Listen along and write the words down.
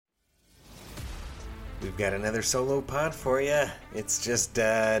We've got another solo pod for you. It's just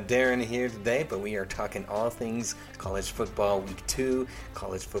Darren here today, but we are talking all things college football week 2,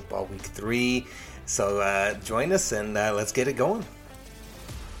 college football week 3. So join us and let's get it going.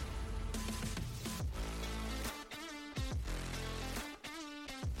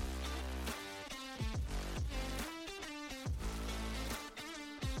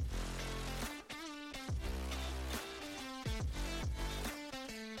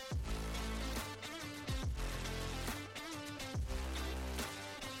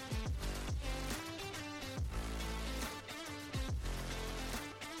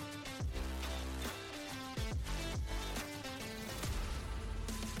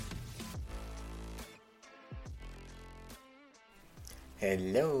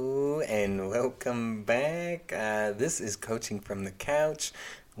 Hello and welcome back. This is Coaching from the Couch.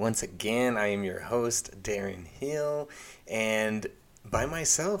 Once again, I am your host, Darren Hill, and by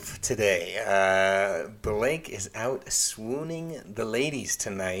myself today. Blake is out swooning the ladies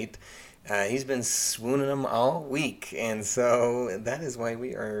tonight. He's been swooning them all week, and so that is why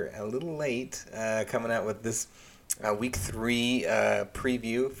we are a little late coming out with this week 3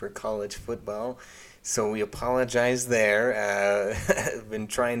 preview for college football. So we apologize there. I've been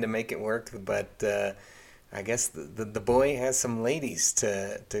trying to make it work, but I guess the boy has some ladies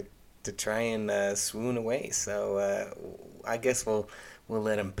to try and swoon away. So I guess we'll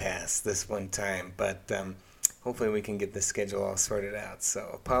let him pass this one time. But hopefully we can get the schedule all sorted out. So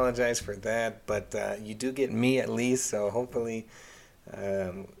apologize for that, but you do get me at least. So hopefully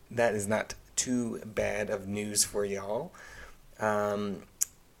that is not too bad of news for y'all.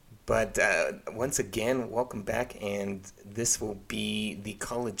 But once again, welcome back, and this will be the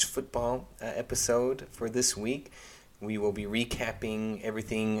college football episode for this week. We will be recapping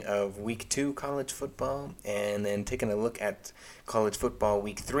everything of week 2 college football, and then taking a look at college football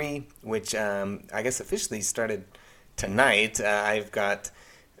week 3, which I guess officially started tonight. I've got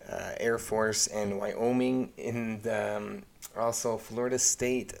Air Force and Wyoming, and also Florida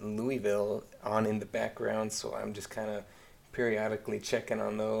State, Louisville on in the background, so I'm just kind of periodically checking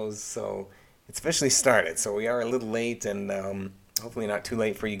on those. So it's officially started, so we are a little late, and hopefully not too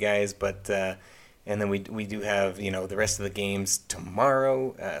late for you guys, but and then we do have the rest of the games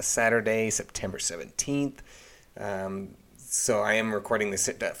tomorrow, Saturday, September 17th. So I am recording this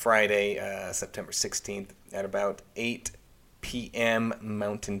Friday, September 16th at about 8 p.m.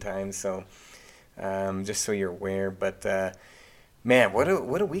 Mountain Time, so just so you're aware. But man, what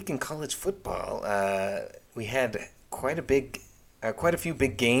a week in college football. We had quite a few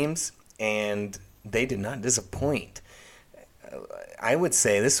big games, and they did not disappoint. I would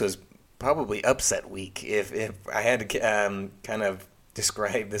say this was probably upset week if I had to kind of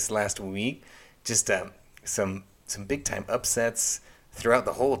describe this last week. Just some big time upsets throughout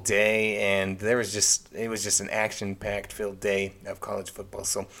the whole day, and it was just an action packed filled day of college football.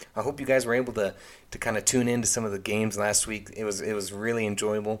 So I hope you guys were able to kind of tune into some of the games last week. It was really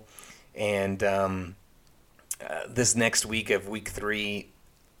enjoyable, and this next week of week 3,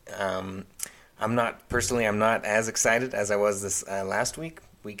 I'm not as excited as I was this last week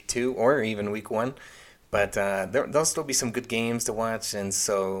 2, or even week 1. But there'll still be some good games to watch, and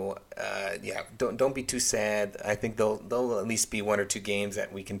so yeah, don't be too sad. I think there'll at least be 1 or 2 games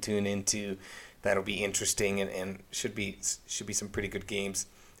that we can tune into that'll be interesting, and should be some pretty good games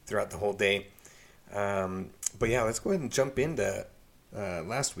throughout the whole day. But yeah, let's go ahead and jump into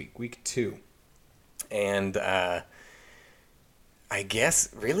last week 2. And I guess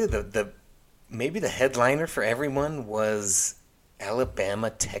really maybe the headliner for everyone was Alabama,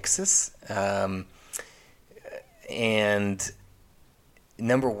 Texas, and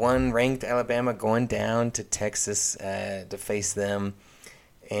number 1 ranked Alabama going down to Texas to face them.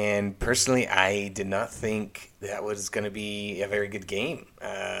 And personally, I did not think that was going to be a very good game.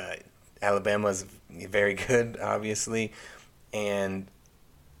 Alabama's very good, obviously, and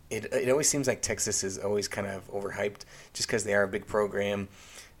It always seems like Texas is always kind of overhyped just because they are a big program,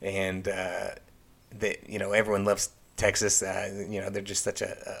 and everyone loves Texas. They're just such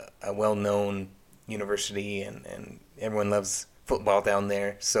a well-known university, and everyone loves football down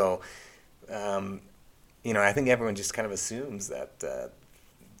there. So, I think everyone just kind of assumes that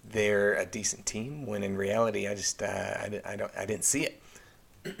they're a decent team, when in reality, I just I didn't see it.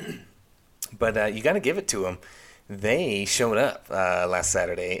 But you got to give it to them. They showed up last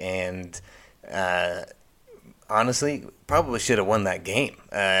Saturday, and honestly, probably should have won that game.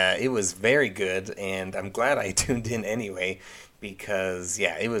 It was very good, and I'm glad I tuned in anyway, because,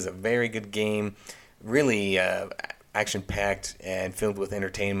 yeah, it was a very good game. Really action-packed and filled with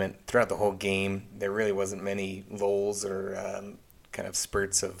entertainment throughout the whole game. There really wasn't many lulls or kind of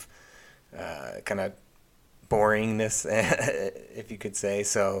spurts of kind of boringness, if you could say.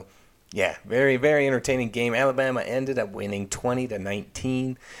 So, yeah, very, very entertaining game. Alabama ended up winning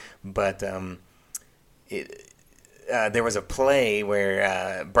 20-19, but there was a play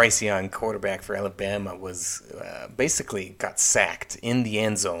where Bryce Young, quarterback for Alabama, was basically got sacked in the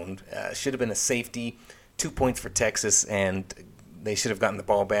end zone. Should have been a safety, 2 points for Texas, and they should have gotten the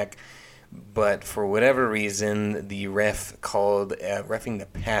ball back. But for whatever reason, the ref called reffing the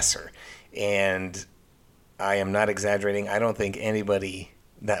passer. And I am not exaggerating. I don't think anybody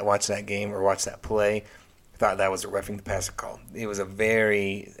that watched that game or watched that play thought that was a reffing the passer call. It was a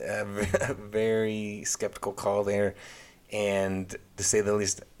very, very skeptical call there. And to say the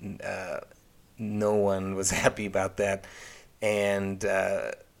least, no one was happy about that. And,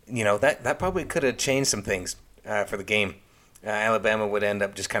 that probably could have changed some things for the game. Alabama would end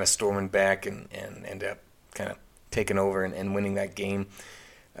up just kind of storming back and end up kind of taking over and winning that game.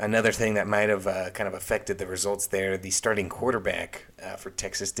 Another thing that might have kind of affected the results there, the starting quarterback for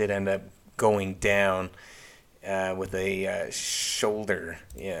Texas did end up going down with a shoulder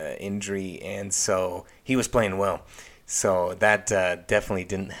injury, and so he was playing well. So that definitely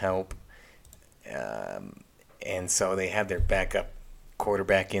didn't help. And so they had their backup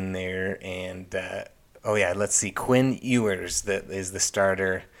quarterback in there, and let's see, Quinn Ewers that is the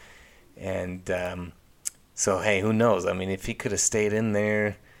starter, and so hey, who knows? I mean, if he could have stayed in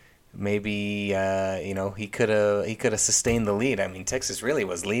there, maybe he could have sustained the lead. I mean, Texas really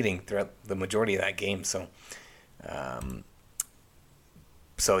was leading throughout the majority of that game, so kind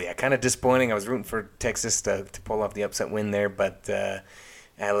of disappointing. I was rooting for Texas to pull off the upset win there, but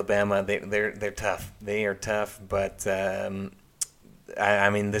Alabama, they're tough. They are tough, but I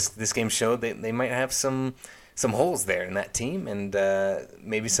mean, this game showed they might have some holes there in that team, and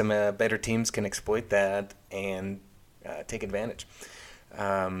maybe some better teams can exploit that and take advantage.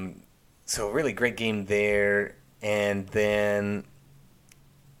 So really great game there, and then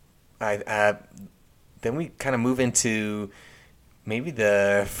then we kind of move into maybe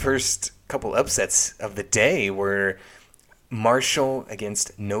the first couple upsets of the day were Marshall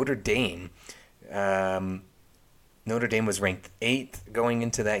against Notre Dame. Notre Dame was ranked 8th going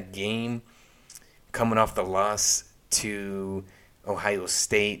into that game, coming off the loss to Ohio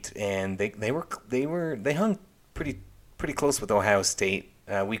State, and they hung pretty close with Ohio State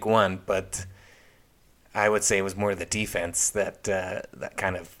week 1, but I would say it was more the defense that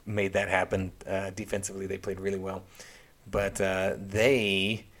kind of made that happen. Defensively, they played really well, but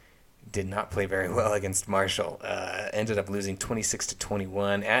they did not play very well against Marshall. Ended up losing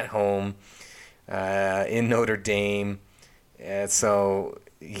 26-21 at home in Notre Dame. So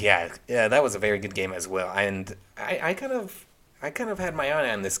that was a very good game as well. And I kind of had my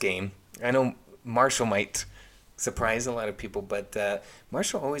eye on this game. I know Marshall might surprise a lot of people, but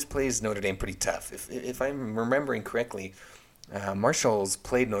Marshall always plays Notre Dame pretty tough. If I'm remembering correctly, Marshall's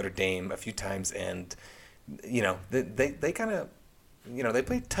played Notre Dame a few times, and they kind of they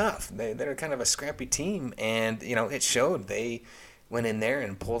played tough. They're kind of a scrappy team, and it showed. They went in there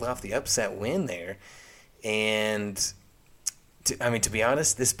and pulled off the upset win there, and to be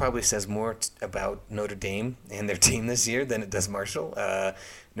honest, this probably says more about Notre Dame and their team this year than it does Marshall.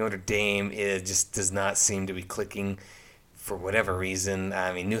 Notre Dame just does not seem to be clicking for whatever reason.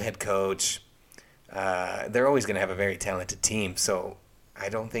 I mean, new head coach. They're always going to have a very talented team, so I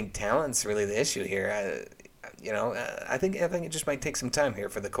don't think talent's really the issue here. I think it just might take some time here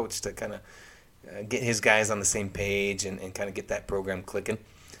for the coach to kind of get his guys on the same page and kind of get that program clicking.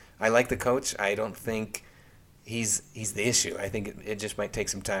 I like the coach. I don't think he's the issue. I think it just might take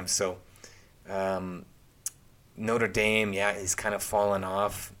some time. So Notre Dame, he's kind of fallen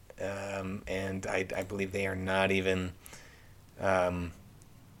off, and I believe they are not even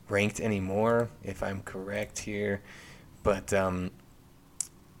ranked anymore, if I'm correct here. But here,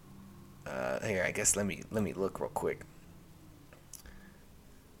 I guess let me look real quick.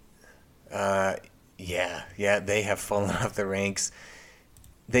 They have fallen off the ranks.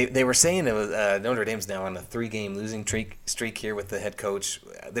 They were saying it was Notre Dame's now on a 3-game losing streak here with the head coach.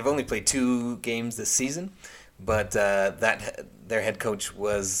 They've only played 2 games this season, but their head coach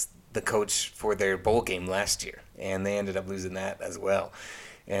was the coach for their bowl game last year, and they ended up losing that as well.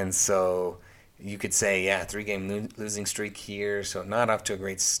 And so you could say, 3-game losing streak here, so not off to a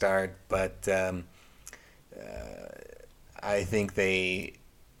great start, but I think they've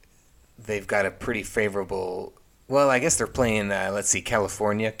got a pretty favorable. Well, I guess they're playing.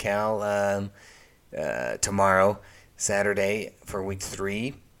 California, tomorrow, Saturday for week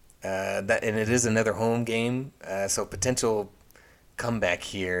 3. And it is another home game, so potential comeback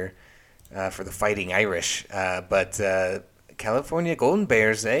here for the Fighting Irish. But California Golden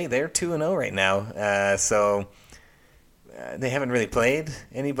Bears, they're 2-0 right now. So they haven't really played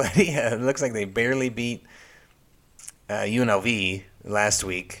anybody. It looks like they barely beat UNLV last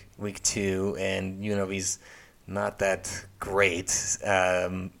week, week 2, and UNLV's not that great.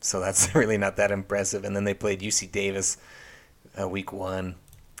 So that's really not that impressive. And then they played UC Davis week 1.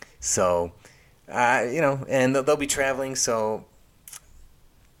 So, and they'll be traveling, so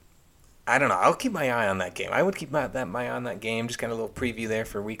I don't know. I'll keep my eye on that game. I would keep my eye on that game. Just kind of a little preview there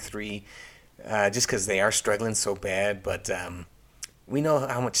for week 3, just because they are struggling so bad. But we know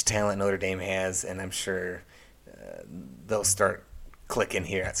how much talent Notre Dame has, and I'm sure they'll start clicking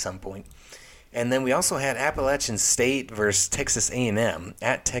here at some point. And then we also had Appalachian State versus Texas A&M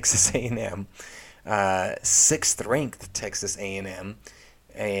at Texas A&M, 6th-ranked Texas A&M,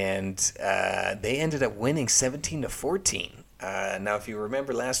 and they ended up winning 17-14. Now, if you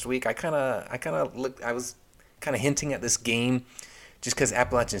remember last week, I was kind of hinting at this game, just because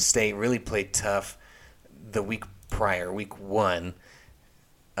Appalachian State really played tough the week prior, week 1,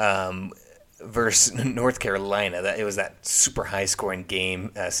 versus North Carolina. It was that super high scoring game,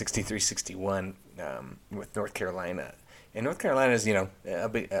 63-61, with North Carolina. And North Carolina is,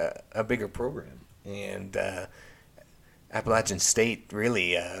 a bigger program, and Appalachian State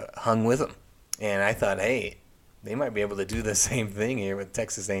really hung with them. And I thought, hey, they might be able to do the same thing here with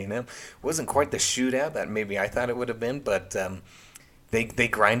Texas A&M. Wasn't quite the shootout that maybe I thought it would have been, but they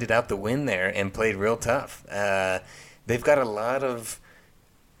grinded out the win there and played real tough. They've got a lot of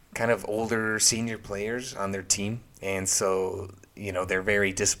kind of older senior players on their team, and so they're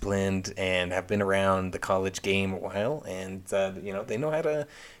very disciplined and have been around the college game a while, and they know how to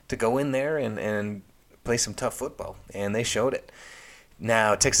go in there and play some tough football, and they showed it.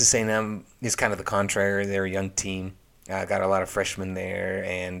 Now, Texas A&M is kind of the contrary. They're a young team. Got a lot of freshmen there,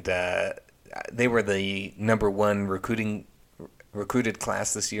 and they were the number 1 recruited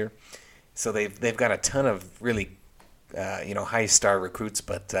class this year. So they've got a ton of really high star recruits,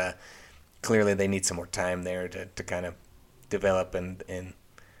 but clearly they need some more time there to kind of develop and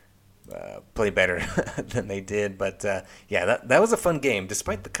play better than they did. But that was a fun game,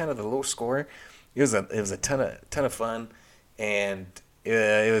 despite the kind of the low score. It was a ton of fun, and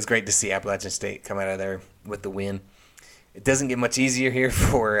it was great to see Appalachian State come out of there with the win. It doesn't get much easier here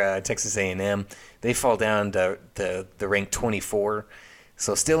for Texas A&M. They fall down to the rank 24,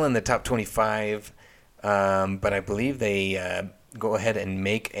 so still in the top 25. But I believe they go ahead and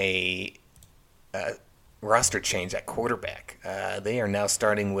make a roster change at quarterback. They are now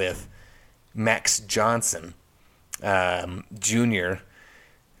starting with Max Johnson, Jr.,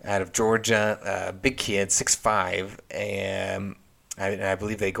 out of Georgia, big kid, 6'5", and I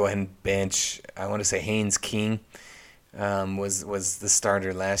believe they go ahead and bench, I want to say Haynes King was the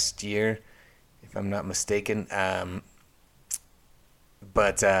starter last year, if I'm not mistaken.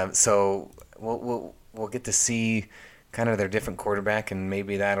 So we'll get to see kind of their different quarterback, and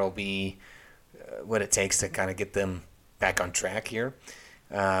maybe that'll be what it takes to kind of get them back on track here.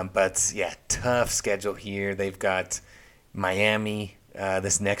 But yeah, tough schedule here. They've got Miami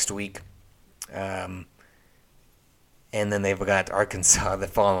this next week. And then they've got Arkansas the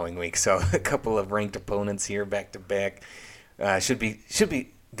following week. So a couple of ranked opponents here back to back. Should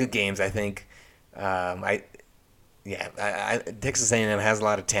be good games, I think. Texas A&M has a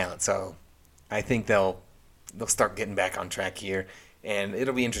lot of talent, so I think they'll start getting back on track here, and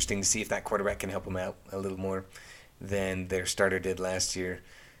it'll be interesting to see if that quarterback can help them out a little more than their starter did last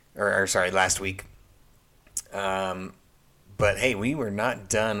week. But hey, we were not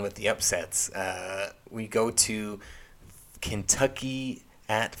done with the upsets. We go to Kentucky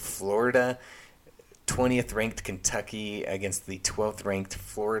at Florida. 20th ranked Kentucky against the 12th ranked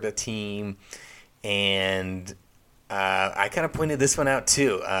Florida team, and I kind of pointed this one out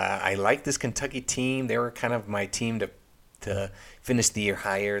too. I like this Kentucky team. They were kind of my team to finish the year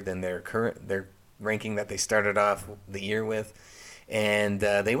higher than their ranking that they started off the year with. And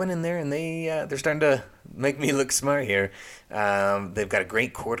they went in there and they're starting to make me look smart here. They've got a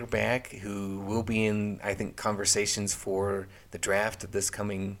great quarterback who will be in, I think, conversations for the draft this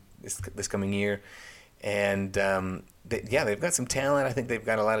coming year. And they've got some talent. I think they've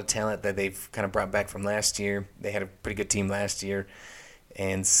got a lot of talent that they've kind of brought back from last year. They had a pretty good team last year.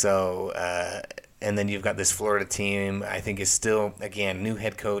 And so, and then you've got this Florida team, I think is still, again, new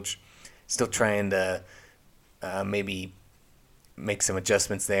head coach, still trying to maybe make some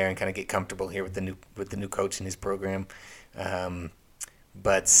adjustments there and kind of get comfortable here with the new coach in his program.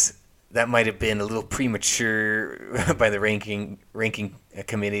 But that might have been a little premature by the ranking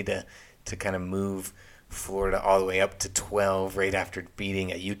committee to kind of move Florida all the way up to 12 right after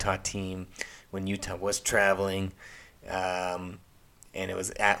beating a Utah team when Utah was traveling. and it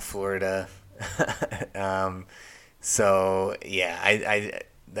was at Florida. um, so yeah, I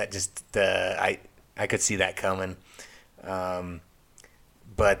that just I could see that coming. Um,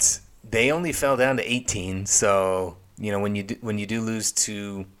 but they only fell down to 18. So when you do lose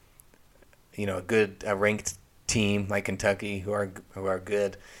to a ranked team like Kentucky who are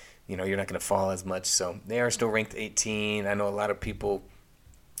good, you're not going to fall as much. So they are still ranked 18. I know a lot of people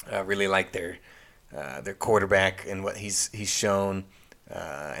really like their quarterback and what he's shown,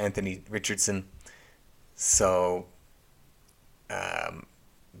 Anthony Richardson. So,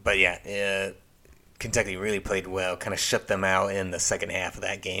 but yeah, Kentucky really played well, kind of shut them out in the second half of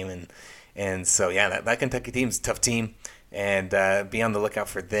that game, and so yeah, that Kentucky team's a tough team, and be on the lookout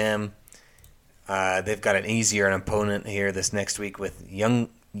for them. They've got an easier opponent here this next week with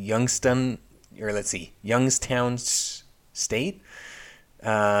Youngstown State,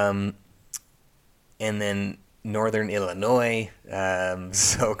 um, and then Northern Illinois.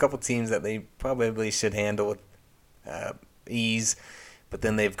 So a couple teams that they probably should handle with ease. But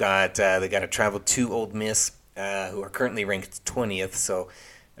then they got to travel to Ole Miss, who are currently ranked 20th. So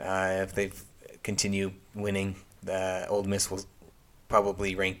if they continue winning, Ole Miss will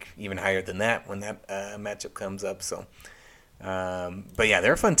probably rank even higher than that when that matchup comes up. So, but yeah,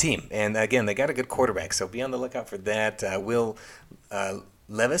 they're a fun team, and again, they got a good quarterback. So be on the lookout for that. Will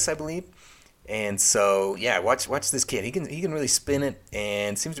Levis, I believe. And so yeah, watch this kid. He can really spin it,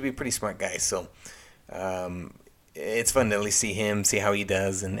 and seems to be a pretty smart guy. So. It's fun to at least see how he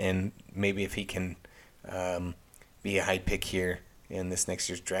does, and maybe if he can be a high pick here in this next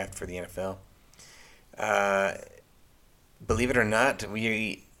year's draft for the NFL. Believe it or not,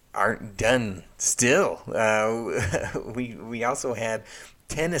 we aren't done still. We also had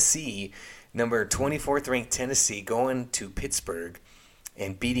Tennessee, number 24th ranked Tennessee, going to Pittsburgh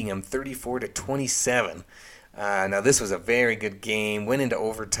and beating them 34-27. Now this was a very good game. Went into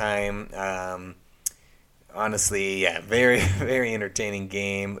overtime. Honestly, yeah, very, very entertaining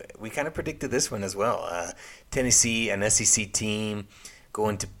game. We kind of predicted this one as well. Tennessee, an SEC team,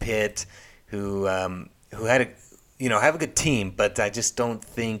 going to Pitt, who had have a good team, but I just don't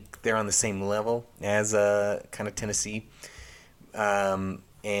think they're on the same level as kind of Tennessee. And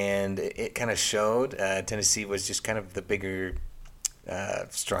it kind of showed. Tennessee was just kind of the bigger,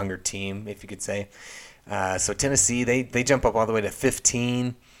 stronger team, if you could say. So Tennessee, they jump up all the way to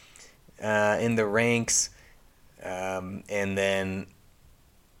 15 in the ranks. And then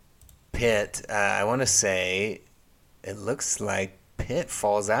Pitt, I want to say it looks like Pitt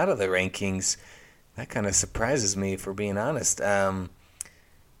falls out of the rankings. That kind of surprises me, for being honest,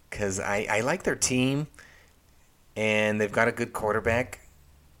 because I like their team, and they've got a good quarterback.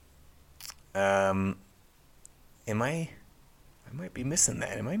 I might be missing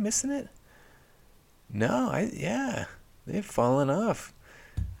that. Am I missing it? No, they've fallen off.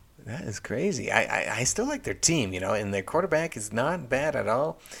 That is crazy. I still like their team, and their quarterback is not bad at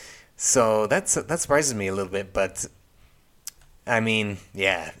all. So that surprises me a little bit, but I mean,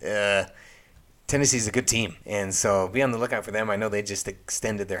 yeah, Tennessee's a good team, and so be on the lookout for them. I know they just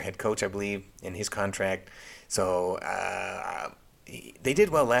extended their head coach, I believe, in his contract. So they did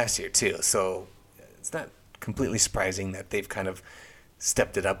well last year too. So it's not completely surprising that they've kind of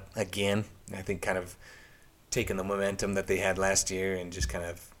stepped it up again. I think kind of taken the momentum that they had last year and just kind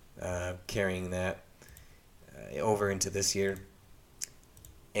of carrying that over into this year.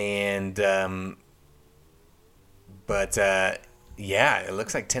 And but yeah, it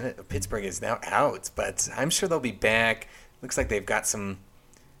looks like Pittsburgh is now out, but I'm sure they'll be back. Looks like they've got some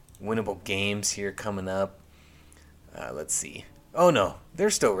winnable games here coming up. Let's see. Oh no,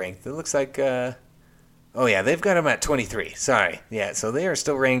 they're still ranked. It looks like oh yeah, they've got them at 23. Sorry. Yeah, so they are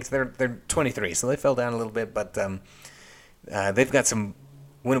still ranked. They're 23. So they fell down a little bit, but they've got some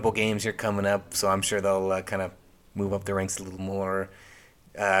winnable games here coming up, so I'm sure they'll kind of move up the ranks a little more.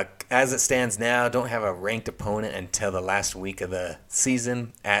 As it stands now, don't have a ranked opponent until the last week of the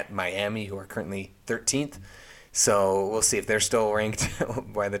season at Miami, who are currently 13th. So we'll see if they're still ranked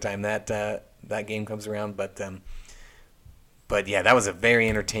by the time that game comes around. But yeah, that was a very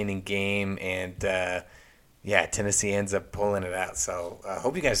entertaining game, and yeah, Tennessee ends up pulling it out. So I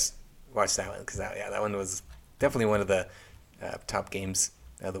hope you guys watched that one, because that one was definitely one of the top games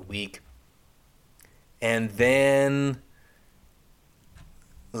of the week. And then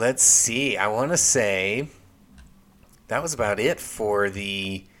let's see. I want to say that was about it for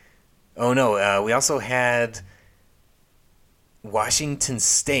the. Oh no, we also had Washington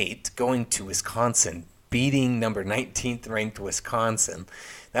State going to Wisconsin, beating number 19th ranked Wisconsin.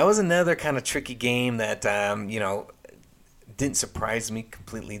 That was another kind of tricky game that didn't surprise me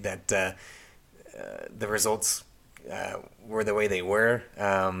completely that the results were the way they were.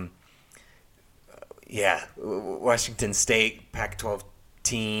 Yeah, Washington State, Pac-12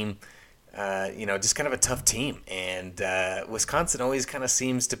 team, just kind of a tough team. And Wisconsin always kind of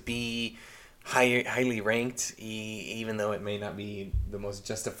seems to be highly ranked, even though it may not be the most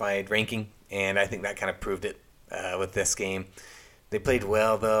justified ranking. And I think that kind of proved it with this game. They played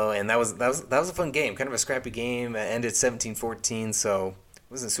well though, and that was a fun game, kind of a scrappy game. It ended 17-14, so it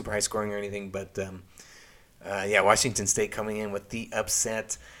wasn't super high scoring or anything. But Washington State coming in with the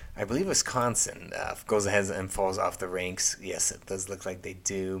upset. I believe Wisconsin goes ahead and falls off the ranks. Yes, it does look like they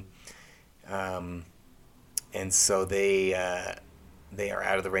do. And so they are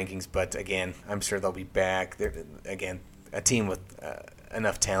out of the rankings. But again, I'm sure they'll be back. They're again a team with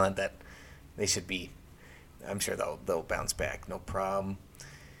enough talent that they should be. I'm sure they'll bounce back, no problem.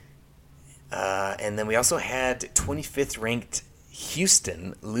 And then we also had 25th ranked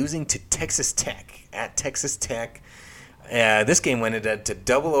Houston losing to Texas Tech at Texas Tech. This game went into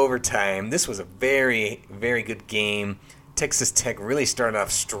double overtime. This was a very, very good game. Texas Tech really started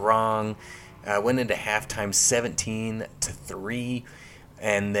off strong. Went into halftime 17-3,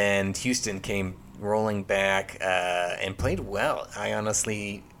 and then Houston came rolling back and played well. I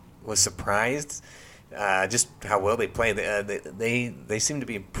honestly was surprised just how well they played. They seem to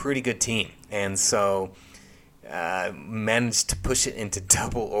be a pretty good team, and so managed to push it into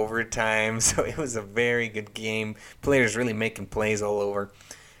double overtime. So it was a very good game. Players really making plays all over.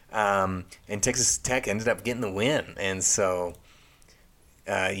 And Texas Tech ended up getting the win. And so,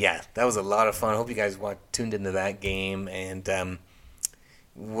 that was a lot of fun. I hope you guys tuned into that game. And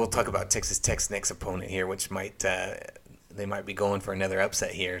we'll talk about Texas Tech's next opponent here, which they might be going for another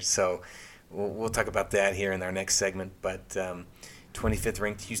upset here. So we'll talk about that here in our next segment. But 25th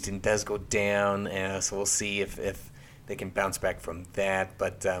ranked Houston does go down, so we'll see if they can bounce back from that.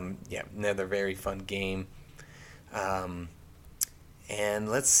 But another very fun game. And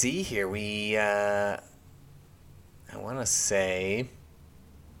let's see here. I want to say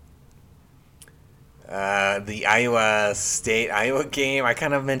the Iowa game. I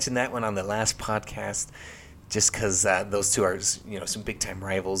kind of mentioned that one on the last podcast, just because those two are some big time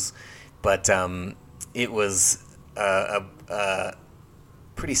rivals. But it was a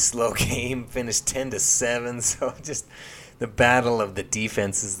pretty slow game, finished 10-7, so just the battle of the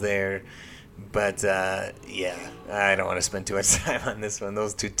defenses there. But I don't want to spend too much time on this one.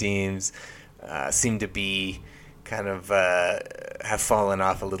 Those two teams seem to be kind of have fallen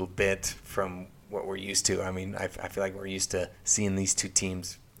off a little bit from what we're used to. I mean, I feel like we're used to seeing these two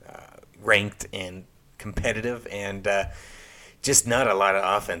teams ranked and competitive, and just not a lot of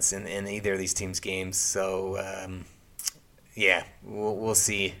offense in either of these teams' games. So we'll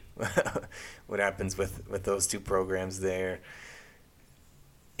see what happens with those two programs there.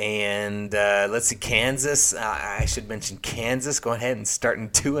 And let's see, Kansas. I should mention Kansas going ahead and starting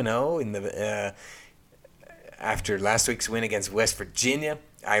 2-0 in the after last week's win against West Virginia.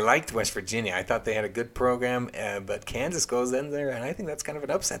 I liked West Virginia. I thought they had a good program, but Kansas goes in there, and I think that's kind of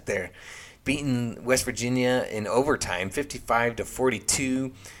an upset there. Beating West Virginia in overtime,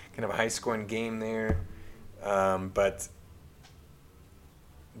 55-42, kind of a high-scoring game there.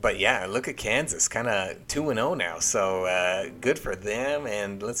 But yeah, look at Kansas, kind of 2-0 now. So good for them,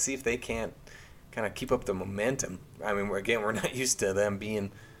 and let's see if they can't kind of keep up the momentum. I mean, we're not used to them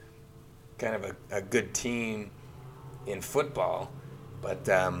being kind of a good team in football, but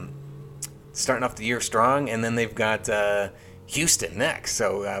starting off the year strong, and then they've got Houston next.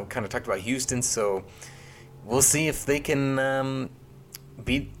 So I kind of talked about Houston, so we'll see if they can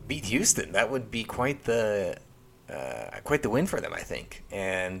beat Houston. That would be quite the win for them, I think.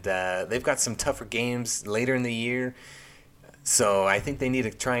 And they've got some tougher games later in the year, so I think they need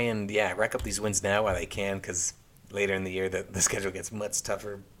to try and rack up these wins now while they can, because later in the year the schedule gets much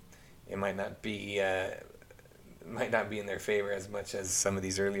tougher. It might not be in their favor as much as some of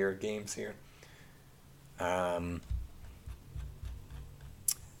these earlier games here.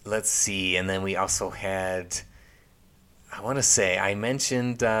 Let's see, and then we also had, I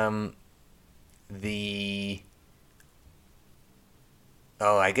mentioned I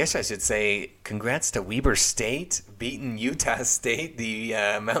guess I should say congrats to Weber State beating Utah State, the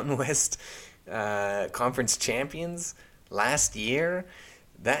Mountain West Conference champions last year.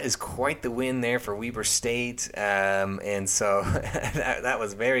 That is quite the win there for Weber State, and so that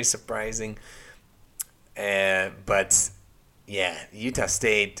was very surprising. But yeah, Utah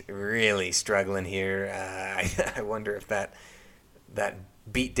State really struggling here. I wonder if that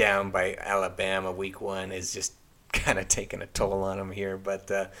beat down by Alabama week 1 is just kind of taking a toll on them here. But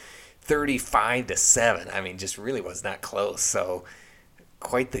 35-7, I mean, just really was not close. So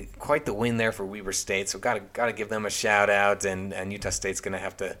quite the win there for Weber State. So gotta give them a shout out, and Utah State's gonna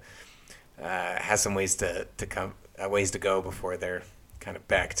have to has some ways to come ways to go before they're kind of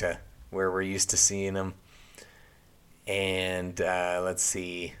back to where we're used to seeing them. And let's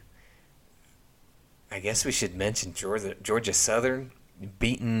see. I guess we should mention Georgia Southern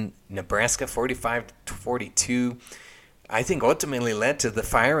beating Nebraska 45-42. I think ultimately led to the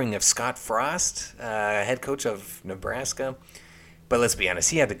firing of Scott Frost, head coach of Nebraska. But let's be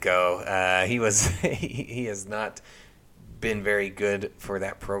honest, he had to go. He has not been very good for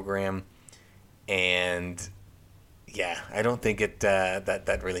that program, and yeah, I don't think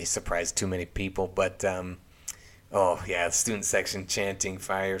that really surprised too many people. But the student section chanting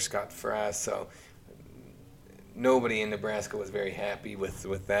 "Fire Scott Frost," so nobody in Nebraska was very happy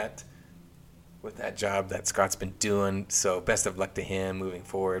with that job that Scott's been doing. So best of luck to him moving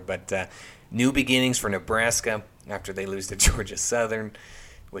forward. But new beginnings for Nebraska after they lose to Georgia Southern,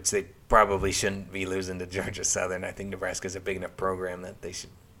 which they probably shouldn't be losing to Georgia Southern. I think Nebraska's a big enough program that they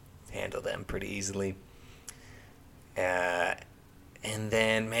should handle them pretty easily. And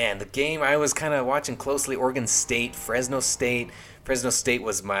then, man, the game I was kind of watching closely, Oregon State, Fresno State. Fresno State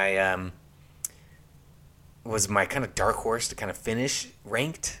was my kind of dark horse to kind of finish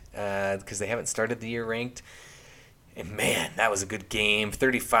ranked because they haven't started the year ranked. And man, that was a good game.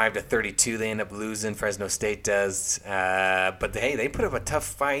 35-32, they end up losing. Fresno State does, but hey, they put up a tough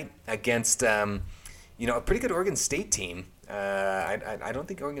fight against a pretty good Oregon State team. I don't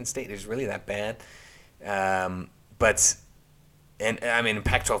think Oregon State is really that bad, but I mean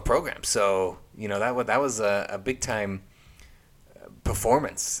Pac-12 program. So that was a big time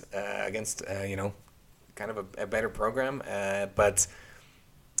performance against kind of a better program, but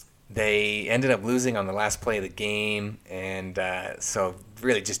they ended up losing on the last play of the game, and so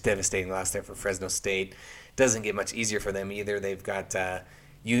really just devastating loss there for Fresno State. Doesn't get much easier for them either. They've got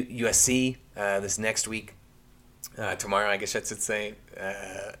USC this next week, tomorrow I guess I should say.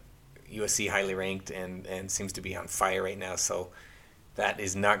 USC highly ranked and seems to be on fire right now, so that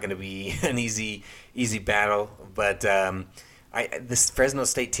is not going to be an easy battle. But this Fresno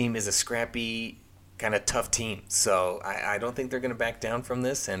State team is a scrappy, kind of tough team, so I don't think they're going to back down from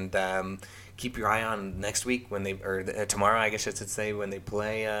this. And keep your eye on next week tomorrow, I guess I should say, when they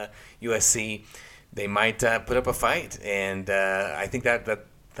play USC. They might put up a fight, and I think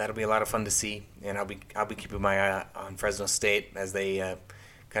that'll be a lot of fun to see. And I'll be keeping my eye on Fresno State as they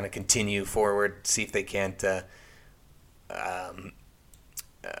kind of continue forward, see if they can't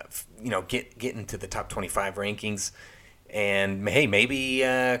get into the top 25 rankings, and hey, maybe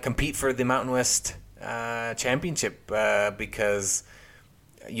compete for the Mountain West championship, because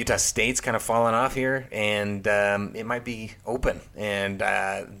Utah State's kind of fallen off here, and it might be open, and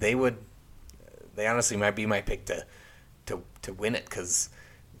they honestly might be my pick to win it, because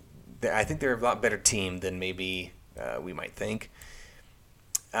I think they're a lot better team than maybe we might think.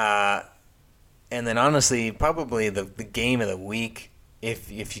 And then honestly, probably the game of the week,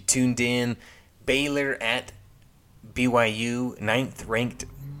 if you tuned in, Baylor at BYU, 9th ranked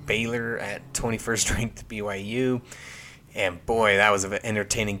Baylor at 21st ranked BYU. And boy, that was an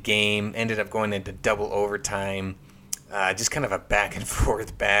entertaining game. Ended up going into double overtime. Just kind of a back and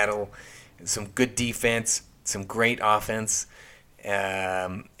forth battle. Some good defense, some great offense.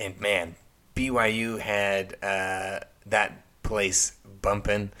 And man, BYU had that place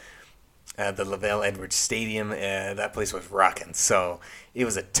bumping. The LaVell Edwards Stadium, that place was rocking. So it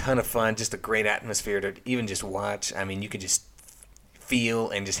was a ton of fun, just a great atmosphere to even just watch. I mean, you could just feel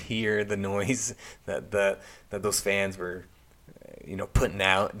and just hear the noise that those fans were, putting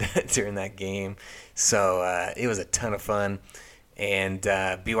out during that game. So it was a ton of fun, and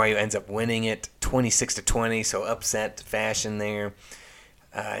BYU ends up winning it 26-20. So upset fashion there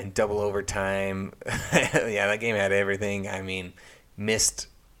in double overtime. Yeah, that game had everything. I mean, missed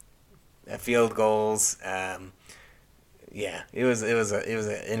field goals. It was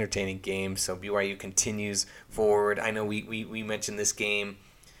an entertaining game. So BYU continues forward. I know we mentioned this game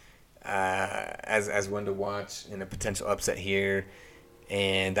as one to watch in a potential upset here,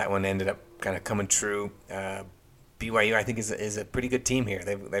 and that one ended up kind of coming true. BYU, I think, is a pretty good team here.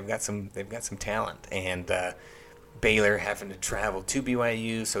 They've got some talent, and Baylor having to travel to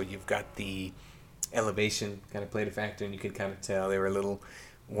BYU, so you've got the elevation kind of played a factor, and you could kind of tell they were a little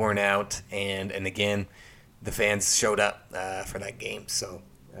worn out, and again, the fans showed up for that game. So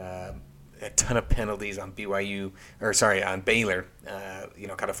a ton of penalties on on Baylor.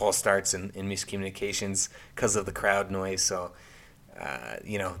 Kind of false starts and miscommunications because of the crowd noise. So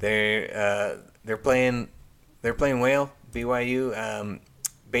they're playing well. BYU.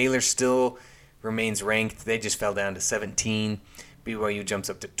 Baylor still remains ranked. They just fell down to 17. BYU jumps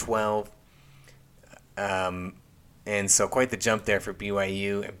up to 12. And so quite the jump there for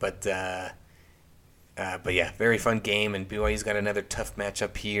BYU. But yeah, very fun game. And BYU's got another tough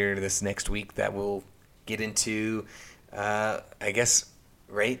matchup here this next week that we'll get into, I guess,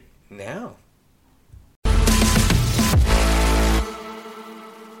 right now.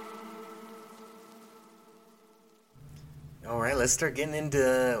 All right, let's start getting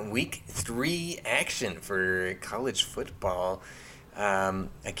into week 3 action for college football.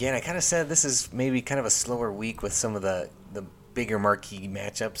 Again, I kind of said this is maybe kind of a slower week with some of the bigger marquee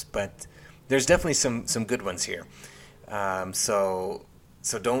matchups, but there's definitely some good ones here. So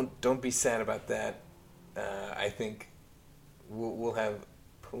don't be sad about that. I think we'll have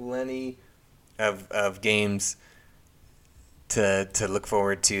plenty of games to look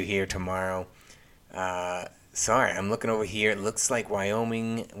forward to here tomorrow. Sorry, I'm looking over here. It looks like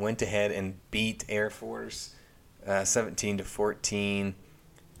Wyoming went ahead and beat Air Force 17-14.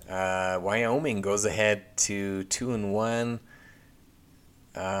 Wyoming goes ahead to 2-1.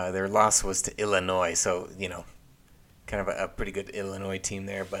 Their loss was to Illinois, so kind of a pretty good Illinois team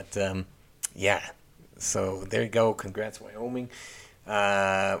there. But yeah, so there you go. Congrats, Wyoming.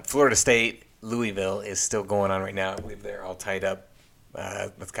 Florida State, Louisville is still going on right now. I believe they're all tied up.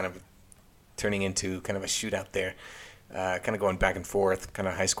 That's kind of turning into kind of a shootout there, kind of going back and forth, kind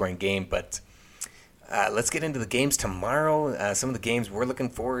of high-scoring game. But let's get into the games tomorrow. Some of the games we're looking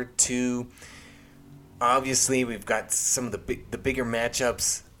forward to. Obviously, we've got some of the bigger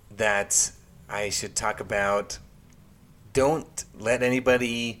matchups that I should talk about. Don't let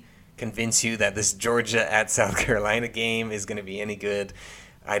anybody convince you that this Georgia at South Carolina game is going to be any good.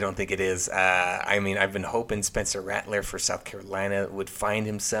 I don't think it is. I mean, I've been hoping Spencer Rattler for South Carolina would find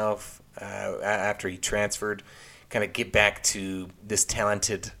himself after he transferred, kind of get back to this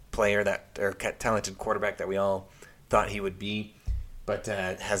talented talented quarterback that we all thought he would be, but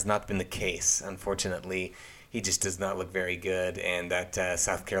has not been the case. Unfortunately, he just does not look very good, and that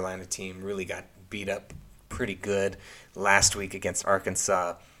South Carolina team really got beat up pretty good last week against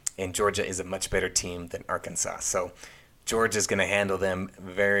Arkansas, and Georgia is a much better team than Arkansas. So Georgia's going to handle them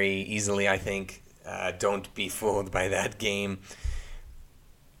very easily, I think. Don't be fooled by that game.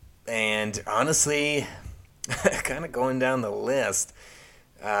 And honestly, kind of going down the list,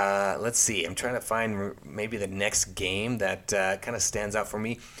 let's see. I'm trying to find maybe the next game that kind of stands out for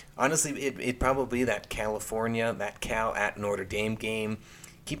me. Honestly, it'd probably be that Cal at Notre Dame game.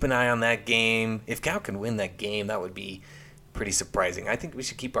 Keep an eye on that game. If Cal can win that game, that would be pretty surprising. I think we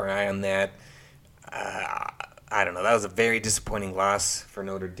should keep our eye on that. I don't know. That was a very disappointing loss for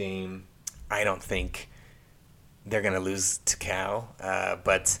Notre Dame. I don't think they're going to lose to Cal,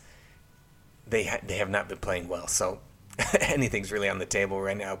 but they have not been playing well. So anything's really on the table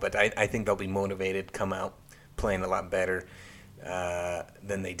right now. But I think they'll be motivated, come out playing a lot better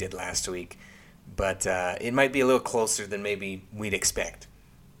than they did last week. But it might be a little closer than maybe we'd expect.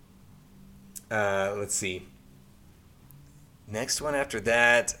 Let's see. Next one after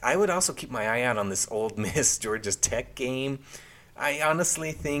that, I would also keep my eye out on this Ole Miss Georgia Tech game. I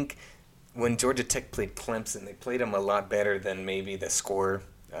honestly think when Georgia Tech played Clemson, they played them a lot better than maybe the score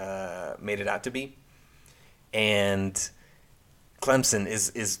made it out to be. And Clemson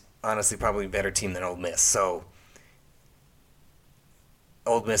is honestly probably a better team than Ole Miss. So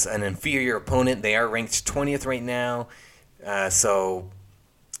Ole Miss, an inferior opponent. They are ranked 20th right now. So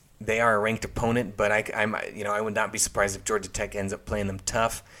they are a ranked opponent, but I would not be surprised if Georgia Tech ends up playing them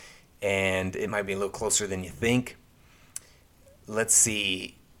tough, and it might be a little closer than you think. Let's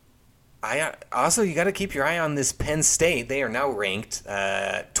see. You got to keep your eye on this Penn State. They are now ranked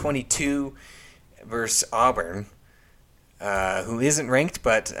 22 versus Auburn, who isn't ranked,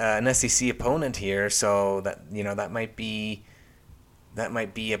 but an SEC opponent here. So that might be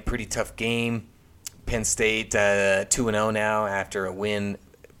a pretty tough game. Penn State 2-0 now after a win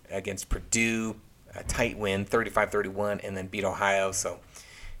against Purdue, a tight win, 35-31, and then beat Ohio. So,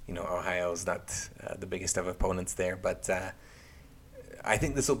 Ohio is not the biggest of opponents there, but I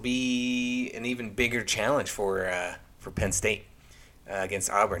think this will be an even bigger challenge for Penn State against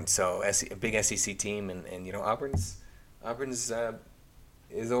Auburn. So, a big SEC team, and Auburn's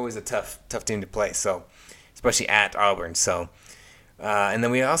is always a tough team to play. So, especially at Auburn. So, and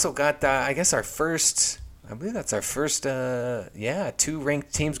then we also got our first. I believe that's our first, 2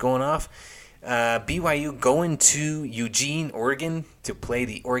 ranked teams going off. BYU going to Eugene, Oregon to play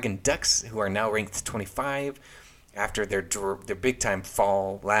the Oregon Ducks, who are now ranked 25 after their big-time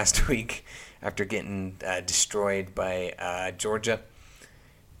fall last week after getting destroyed by Georgia.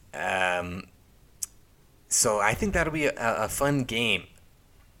 So I think that'll be a fun game.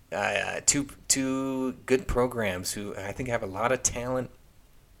 two good programs who I think have a lot of talent.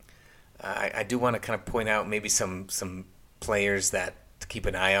 I do want to kind of point out maybe some players that to keep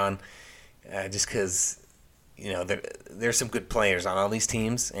an eye on, just because there's some good players on all these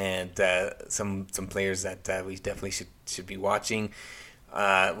teams, and some players that we definitely should be watching.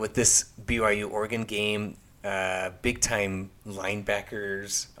 With this BYU Oregon game, big time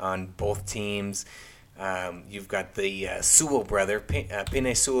linebackers on both teams. You've got the Sewell brother,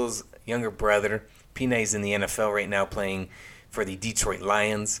 Penei Sewell's younger brother. Penei's in the NFL right now playing for the Detroit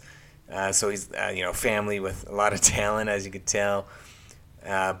Lions. So he's family with a lot of talent, as you could tell.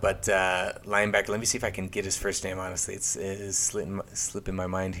 But linebacker, let me see if I can get his first name. Honestly, it is slipping my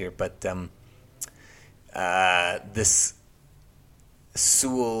mind here. But this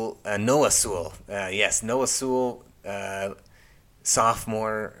Sewell, Noah Sewell, yes, Noah Sewell,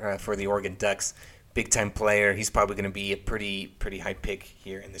 sophomore for the Oregon Ducks, big time player. He's probably going to be a pretty high pick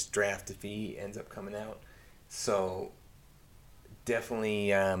here in this draft if he ends up coming out. So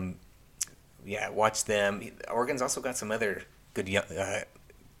definitely, watch them. Oregon's also got some other good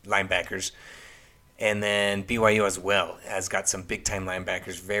linebackers. And then BYU as well has got some big time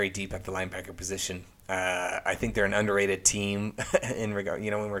linebackers, very deep at the linebacker position. I think they're an underrated team in regard.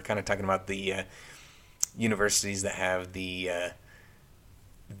 When we're kind of talking about the universities that have the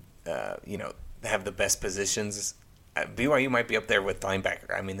have the best positions. BYU might be up there with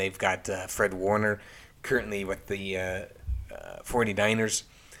linebacker. I mean, they've got Fred Warner currently with the 49ers.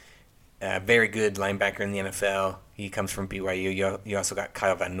 Very good linebacker in the NFL. He comes from BYU. You also got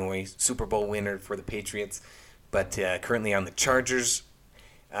Kyle Van Noy, Super Bowl winner for the Patriots, but currently on the Chargers.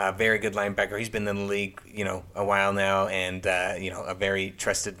 Very good linebacker. He's been in the league, a while now, and a very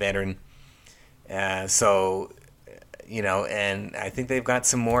trusted veteran. And I think they've got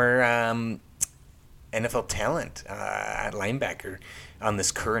some more NFL talent at linebacker on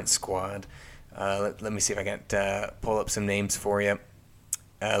this current squad. Let me see if I can pull up some names for you.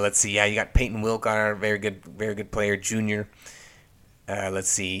 Let's see. Yeah, you got Peyton Wilgar, very good player, junior. Let's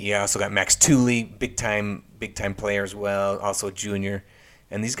see. You also got Max Tooley, big time player as well, also junior.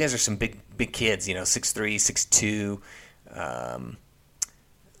 And these guys are some big kids, 6'3", 6'2".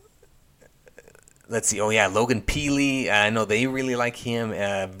 Let's see. Oh yeah, Logan Peely. I know they really like him.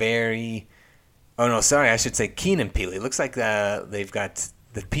 I should say Keenan Peely. Looks like they've got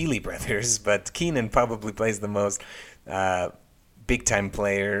the Peely brothers, but Keenan probably plays the most. Big time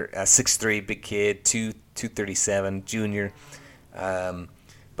player, 6'3", big kid, 237, junior.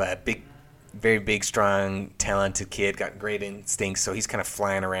 But very big, strong, talented kid, got great instincts, so he's kind of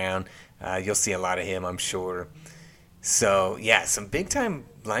flying around. You'll see a lot of him, I'm sure. So, yeah, some big-time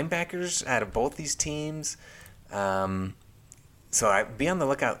linebackers out of both these teams. So be on the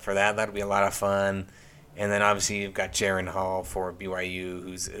lookout for that. That'll be a lot of fun. And then, obviously, you've got Jaron Hall for BYU,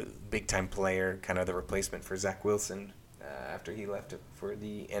 who's a big-time player, kind of the replacement for Zach Wilson after he left for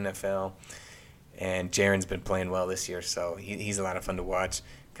the NFL. And Jaron's been playing well this year, so he's a lot of fun to watch.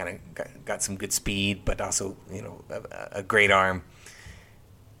 Kind of got some good speed, but also a great arm.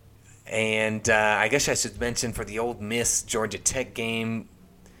 And I guess I should mention for the Ole Miss Georgia Tech game,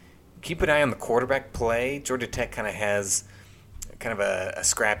 keep an eye on the quarterback play. Georgia Tech kind of has kind of a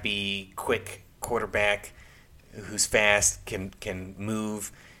scrappy, quick quarterback who's fast, can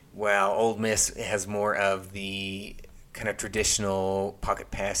move, while Ole Miss has more of the kind of traditional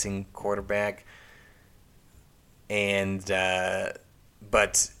pocket passing quarterback. And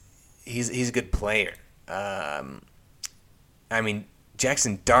but he's a good player.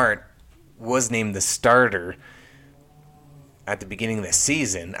 Jackson Dart was named the starter at the beginning of the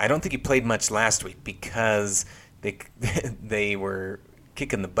season. I don't think he played much last week because they were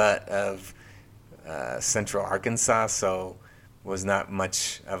kicking the butt of Central Arkansas, so was not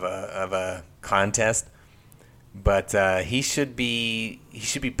much of a contest. But he should be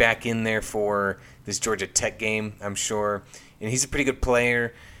back in there for this Georgia Tech game, I'm sure. And he's a pretty good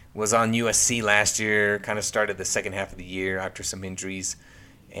player. Was on USC last year. Kind of started the second half of the year after some injuries,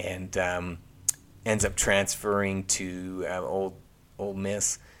 and ends up transferring to Ole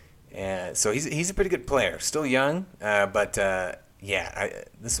Miss. So he's a pretty good player. Still young, but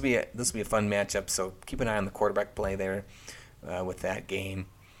this will be a fun matchup. So keep an eye on the quarterback play there with that game.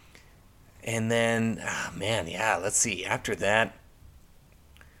 And then, let's see. After that,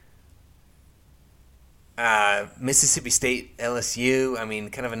 Mississippi State, LSU.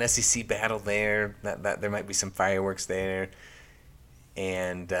 Kind of an SEC battle there. That there might be some fireworks there.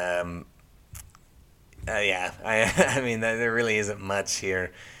 And there really isn't much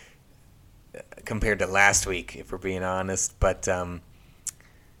here compared to last week, if we're being honest. But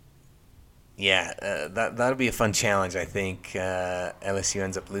that'll be a fun challenge. I think LSU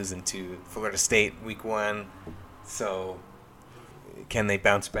ends up losing to Florida State week 1, so can they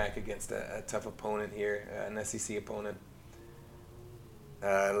bounce back against a tough opponent here, an SEC opponent?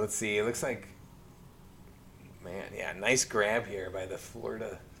 Let's see. It looks like, nice grab here by the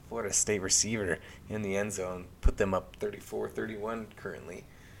Florida State receiver in the end zone. Put them up 34-31 currently.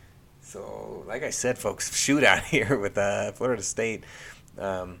 So, like I said, folks, shootout here with Florida State,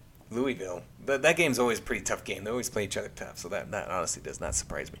 Louisville. But that game's always a pretty tough game. They always play each other tough, so that honestly does not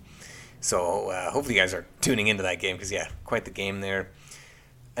surprise me. So, hopefully you guys are tuning into that game because, quite the game there.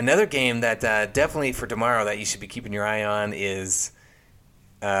 Another game that definitely for tomorrow that you should be keeping your eye on is,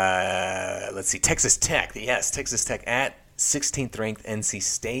 let's see, Texas Tech. Yes, Texas Tech at 16th ranked NC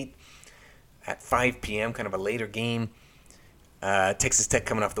State at 5 p.m., kind of a later game. Texas Tech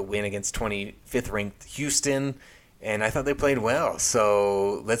coming off the win against 25th ranked Houston, and I thought they played well.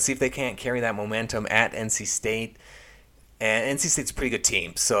 So let's see if they can't carry that momentum at NC State. And NC State's a pretty good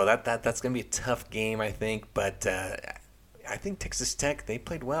team, so that's going to be a tough game, I think. But I think Texas Tech, they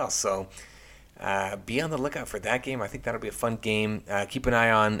played well. So be on the lookout for that game. I think that'll be a fun game. Keep an eye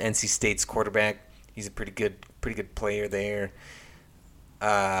on NC State's quarterback. He's a pretty good player there.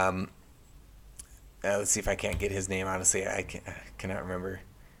 Let's see if I can't get his name. Honestly, I cannot remember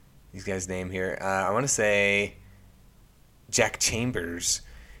these guys' name here. I want to say Jack Chambers,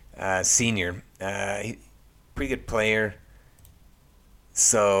 senior. Pretty good player.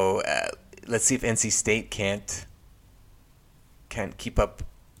 So let's see if NC State can't keep up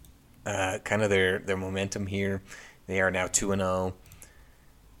kind of their momentum here. They are now 2-0.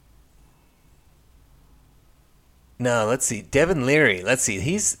 No, let's see. Devin Leary. Let's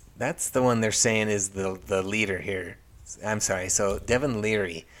see. That's the one they're saying is the leader here. I'm sorry. So Devin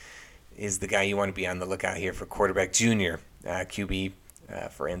Leary is the guy you want to be on the lookout here for quarterback junior QB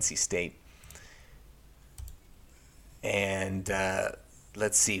for NC State. And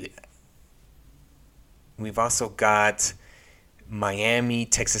let's see. We've also got Miami,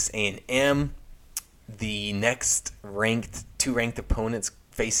 Texas A&M. The next two ranked opponents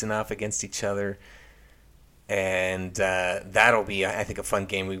facing off against each other. And that'll be, I think, a fun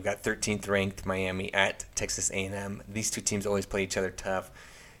game. We've got 13th ranked Miami at Texas A&M. These two teams always play each other tough.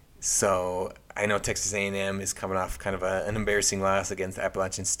 So I know Texas A&M is coming off kind of an embarrassing loss against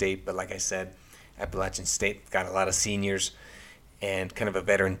Appalachian State. But like I said, Appalachian State got a lot of seniors and kind of a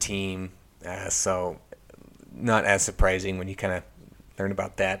veteran team. So not as surprising when you kind of learn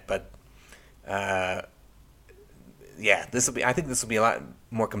about that. But I think this will be a lot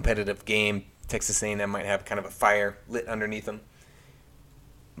more competitive game. Texas A&M might have kind of a fire lit underneath them.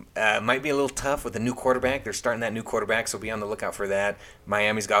 Might be a little tough with a new quarterback. They're starting that new quarterback, so be on the lookout for that.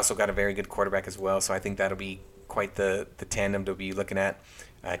 Miami's also got a very good quarterback as well, so I think that'll be quite the tandem to be looking at.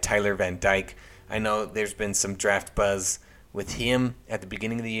 Tyler Van Dyke. I know there's been some draft buzz with him at the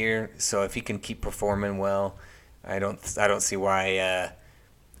beginning of the year, so if he can keep performing well, I don't see why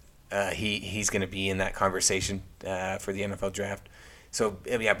he's going to be in that conversation for the NFL draft. So,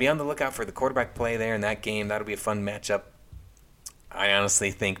 be on the lookout for the quarterback play there in that game. That'll be a fun matchup. I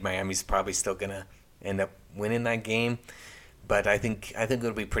honestly think Miami's probably still going to end up winning that game, but I think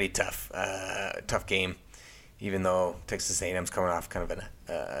it'll be pretty tough. Tough game, even though Texas A&M's coming off kind of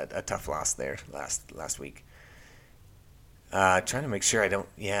a tough loss there last week. Trying to make sure I don't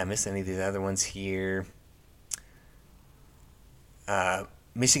miss any of these other ones here.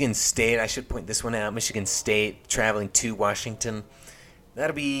 Michigan State, I should point this one out. Michigan State traveling to Washington.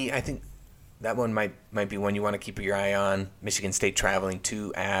 That'll be, I think, that one might be one you want to keep your eye on. Michigan State traveling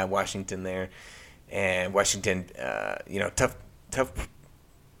to Washington there, and Washington, tough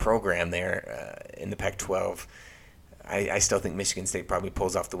program there in the Pac-12. I still think Michigan State probably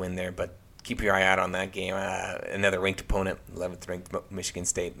pulls off the win there, but keep your eye out on that game. Another ranked opponent, 11th ranked Michigan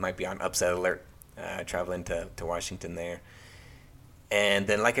State, might be on upset alert traveling to Washington there. And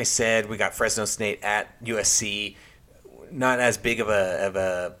then, like I said, we got Fresno State at USC. Not as big of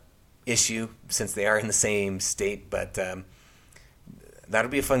a issue since they are in the same state, but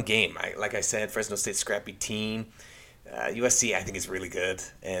that'll be a fun game. Like I said, Fresno State's scrappy team. USC, I think, is really good,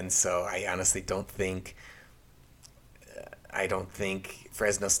 and so I honestly don't think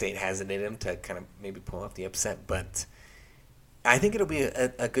Fresno State has it in them to kind of maybe pull off the upset, but I think it'll be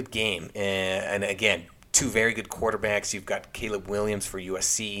a good game. And again, two very good quarterbacks. You've got Caleb Williams for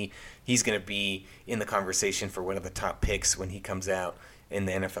USC. He's going to be in the conversation for one of the top picks when he comes out in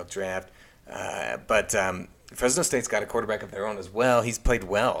the NFL draft. But Fresno State's got a quarterback of their own as well. He's played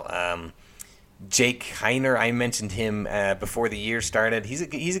well. Jake Heiner, I mentioned him before the year started. He's a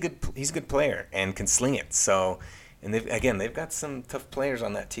good player and can sling it. So And they've got some tough players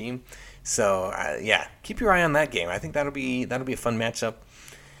on that team. So yeah, keep your eye on that game. I think that'll be a fun matchup.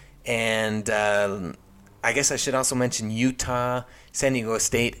 And I guess I should also mention Utah, San Diego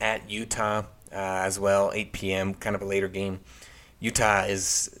State at Utah as well, 8 p.m., kind of a later game. Utah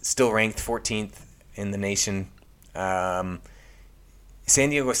is still ranked 14th in the nation. San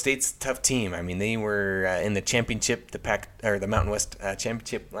Diego State's a tough team. I mean, they were in the championship, the Mountain West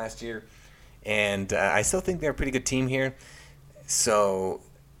championship last year, and I still think they're a pretty good team here. So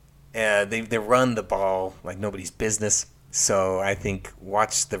they run the ball like nobody's business. So I think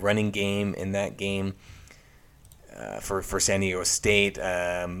watch the running game in that game for San Diego State.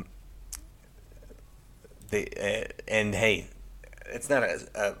 And hey, it's not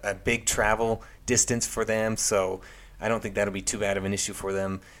a big travel distance for them, so I don't think that'll be too bad of an issue for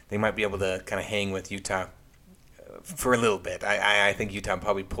them. They might be able to kind of hang with Utah for a little bit. I think Utah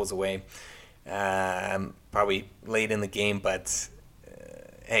probably pulls away, probably late in the game, but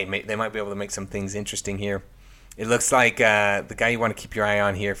hey, they might be able to make some things interesting here. It looks like the guy you want to keep your eye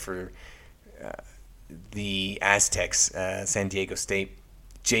on here for the Aztecs, San Diego State,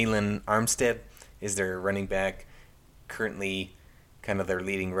 Jalen Armstead is their running back, currently kind of their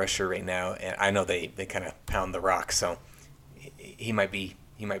leading rusher right now. And I know they kind of pound the rock, so he might be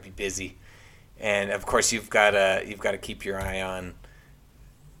busy. And of course, you've got to keep your eye on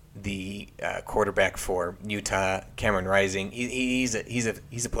the quarterback for Utah, Cameron Rising. He's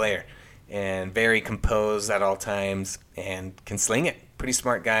a player and very composed at all times and can sling it. Pretty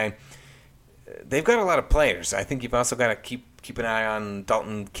smart guy. They've got a lot of players. I think you've also got to keep an eye on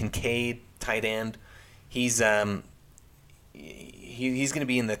Dalton Kincaid, tight end. He's going to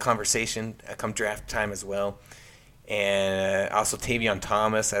be in the conversation come draft time as well. And also Tavion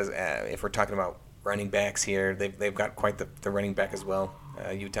Thomas, as if we're talking about running backs here, they've got quite the running back as well.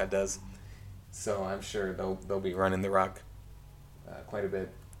 Utah does, so I'm sure they'll be running the rock quite a bit.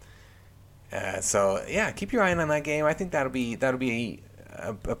 So yeah, keep your eye on that game. I think that'll be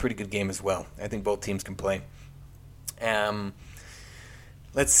a pretty good game as well. I think both teams can play.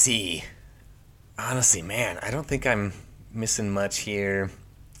 Let's see. Honestly, man, I don't think I'm missing much here.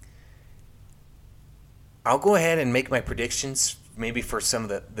 I'll go ahead and make my predictions, maybe for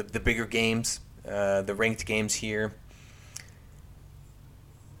some of the bigger games, the ranked games here.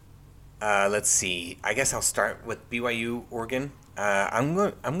 Let's see. I guess I'll start with BYU Oregon. I'm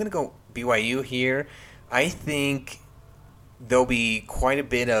gonna go BYU here. I think there'll be quite a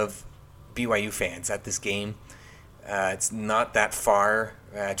bit of BYU fans at this game. It's not that far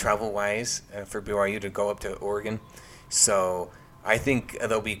travel-wise for BYU to go up to Oregon, so I think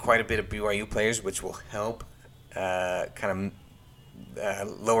there'll be quite a bit of BYU players, which will help kind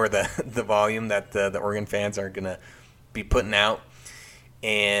of lower the volume that the Oregon fans are gonna be putting out.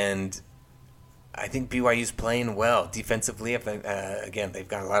 And I think BYU's playing well defensively. Again, they've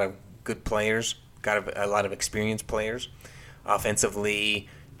got a lot of good players, got a lot of experienced players. Offensively,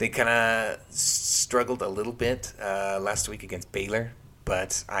 they kind of struggled a little bit last week against Baylor,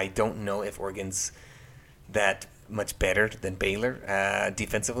 but I don't know if Oregon's that much better than Baylor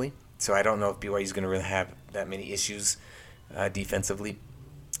defensively. So I don't know if BYU's going to really have that many issues defensively,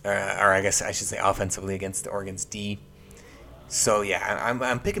 or I guess I should say offensively against Oregon's D. So yeah,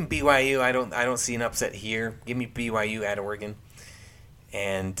 I'm picking BYU. I don't see an upset here. Give me BYU at Oregon.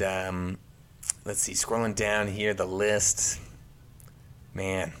 And let's see, scrolling down here the list.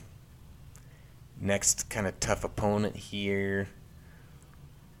 Man, next kind of tough opponent here.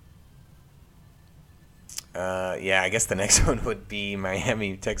 Yeah, I guess the next one would be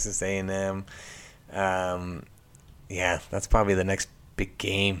Miami, Texas A&M. Yeah, that's probably the next big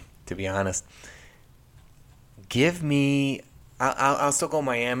game, to be honest. Give me. I'll still go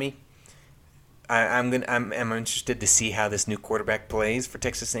Miami. I'm interested to see how this new quarterback plays for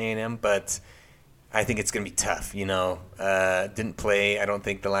Texas A&M, but I think it's going to be tough. Didn't play, I don't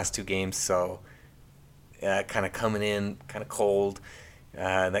think, the last two games, so kind of coming in kind of cold.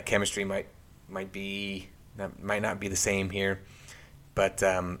 That chemistry might not be the same here, but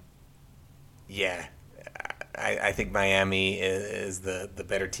yeah, I think Miami is the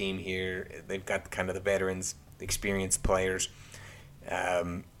better team here. They've got kind of the veterans, experienced players.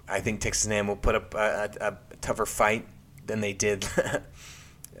 I think Texas A&M will put up a tougher fight than they did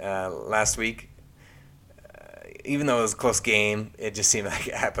last week. Even though it was a close game, it just seemed like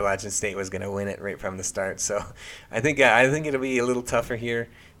Appalachian State was going to win it right from the start. So I think it'll be a little tougher here.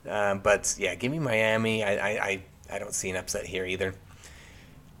 But yeah, give me Miami. I don't see an upset here either.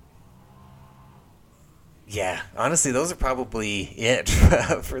 Yeah, honestly, those are probably it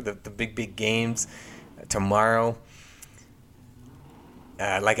for the big games tomorrow.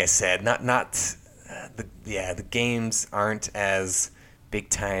 Like I said, not the games aren't as big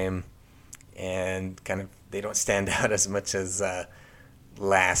time, and kind of they don't stand out as much as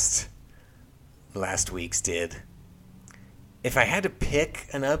last week's did. If I had to pick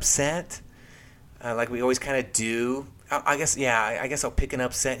an upset, like we always kind of do, I guess I'll pick an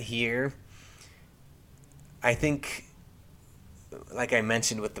upset here. I think, like I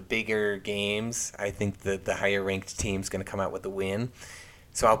mentioned with the bigger games, I think the higher ranked team's going to come out with the win.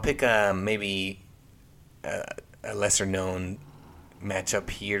 So I'll pick maybe a lesser known matchup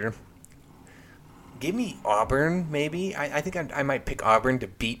here. Give me Auburn, maybe. I think I might pick Auburn to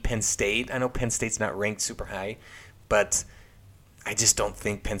beat Penn State. I know Penn State's not ranked super high, but I just don't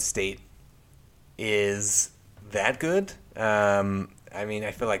think Penn State is that good.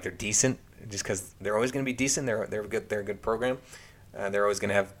 I feel like they're decent just because they're always going to be decent. They're good. They're a good program. They're always going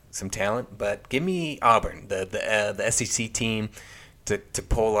to have some talent. But give me Auburn, the SEC team, to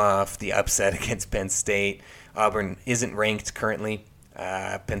pull off the upset against Penn State. Auburn isn't ranked currently.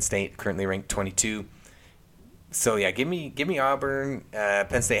 Penn State currently ranked 22. So yeah, give me Auburn.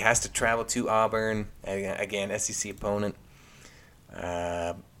 Penn State has to travel to Auburn again, SEC opponent.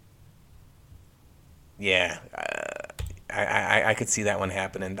 I could see that one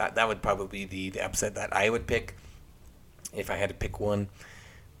happening. That would probably be the upset that I would pick if I had to pick one.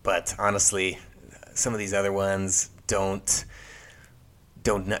 But honestly, some of these other ones do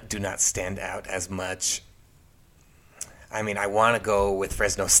not stand out as much. I mean, I want to go with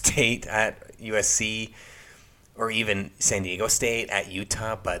Fresno State at USC or even San Diego State at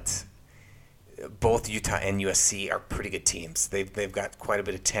Utah, but both Utah and USC are pretty good teams. They've got quite a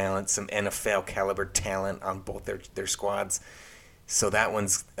bit of talent, some NFL caliber talent on both their squads. So that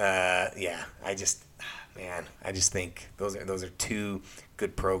one's I just think those are two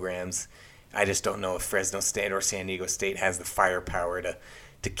good programs. I just don't know if Fresno State or San Diego State has the firepower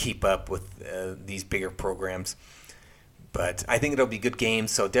to keep up with these bigger programs. But I think it'll be good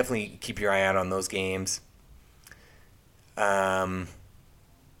games, so definitely keep your eye out on those games. And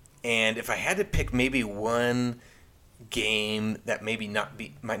if I had to pick maybe one game that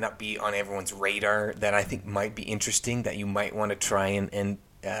might not be on everyone's radar that I think might be interesting that you might want to try and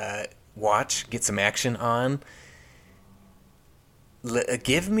watch, get some action on,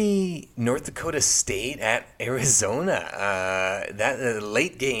 give me North Dakota State at Arizona. That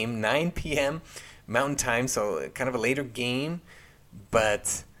late game, 9 p.m. Mountain Time, so kind of a later game,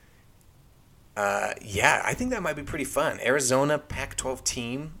 but I think that might be pretty fun. Arizona, Pac-12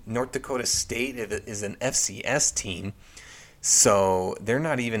 team. North Dakota State is an FCS team, so they're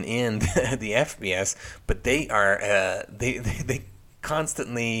not even in the FBS, but they are. They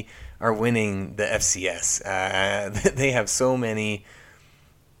constantly are winning the FCS. They have so many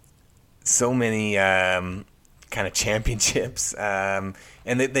kind of championships, and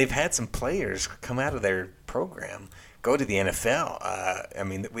they've had some players come out of their program go to the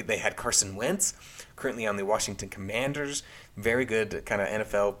NFL. They had Carson Wentz, currently on the Washington Commanders, very good kind of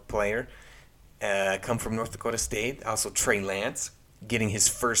NFL player, come from North Dakota State. Also Trey Lance, getting his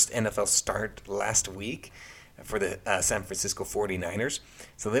first NFL start last week for the San Francisco 49ers.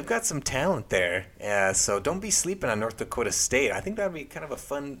 So they've got some talent there. So don't be sleeping on North Dakota State. I think that would be kind of a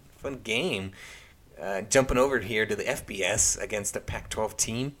fun game. Jumping over here to the FBS against a Pac-12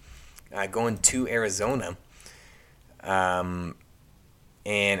 team, going to Arizona. And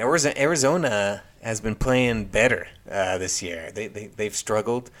Arizona has been playing better this year. They've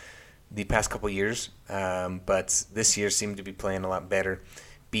struggled the past couple years, but this year seemed to be playing a lot better.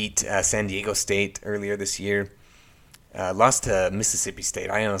 Beat San Diego State earlier this year. Lost to Mississippi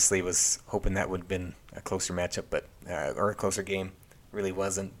State. I honestly was hoping that would have been a closer matchup, or a closer game. Really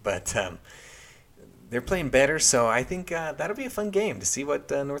wasn't, but they're playing better, so I think that'll be a fun game to see what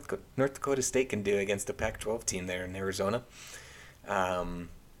North Dakota State can do against the Pac-12 team there in Arizona.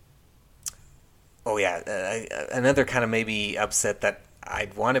 Another kind of maybe upset that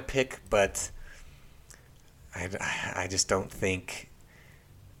I'd want to pick, but I just don't think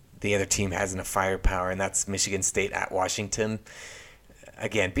the other team has enough firepower, and that's Michigan State at Washington.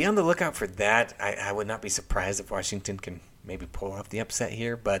 Again, be on the lookout for that. I would not be surprised if Washington can maybe pull off the upset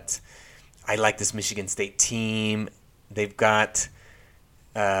here, but I like this Michigan State team. They've got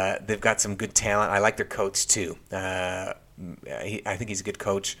some good talent. I like their coach too. I think he's a good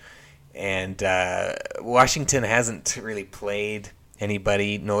coach. And Washington hasn't really played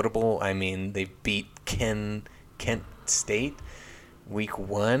anybody notable. I mean, they beat Kent State week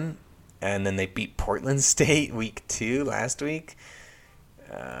 1, and then they beat Portland State week 2 last week.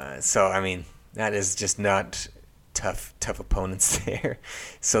 So I mean, that is just not tough opponents there.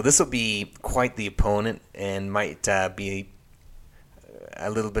 So this will be quite the opponent, and might be a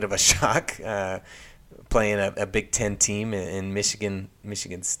little bit of a shock playing a Big Ten team in Michigan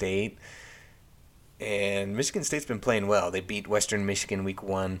State. And Michigan State's been playing well. They beat Western Michigan week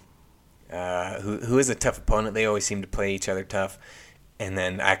 1, who is a tough opponent. They always seem to play each other tough. And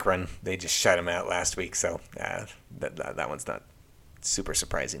then Akron, they just shut them out last week. So that one's not super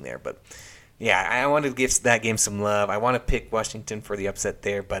surprising there. But yeah, I wanted to give that game some love. I want to pick Washington for the upset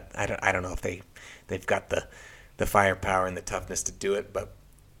there, but I don't know if they've got the firepower and the toughness to do it. But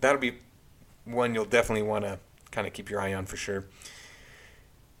that'll be one you'll definitely want to kind of keep your eye on for sure.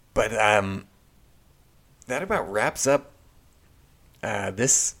 But that about wraps up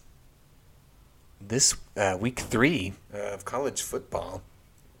this week 3 of college football.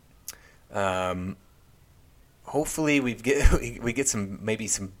 Hopefully we get some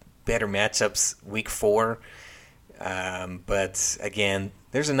better matchups week 4. But again,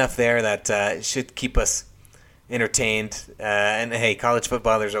 there's enough there that should keep us entertained. And hey, college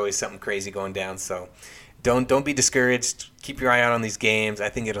football, there's always something crazy going down. So don't be discouraged. Keep your eye out on these games. I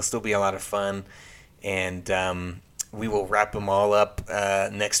think it'll still be a lot of fun. And we will wrap them all up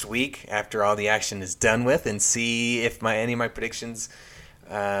next week after all the action is done with, and see if any of my predictions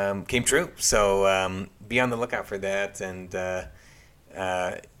came true. So be on the lookout for that. And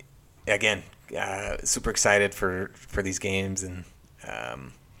again, super excited for these games, and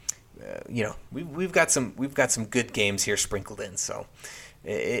we've got some good games here sprinkled in. So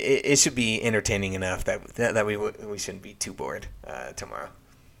it should be entertaining enough that we shouldn't be too bored tomorrow.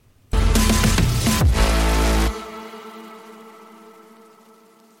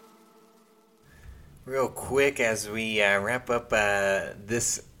 Real quick, as we wrap up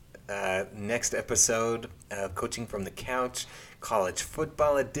this next episode of Coaching from the Couch, College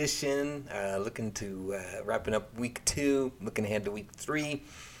Football Edition, looking to wrapping up week 2, looking ahead to week 3.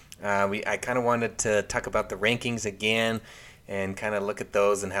 I kind of wanted to talk about the rankings again and kind of look at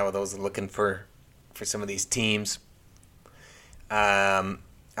those and how those are looking for some of these teams.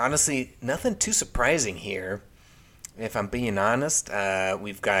 Honestly, nothing too surprising here. If I'm being honest,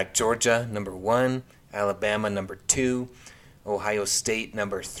 we've got Georgia number 1, Alabama number 2, Ohio State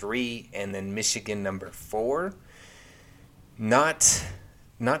number 3, and then Michigan number 4. Not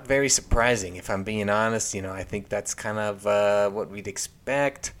very surprising, if I'm being honest. I think that's kind of what we'd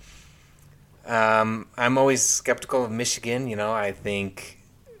expect. I'm always skeptical of Michigan. I think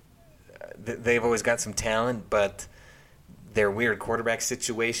they've always got some talent, but their weird quarterback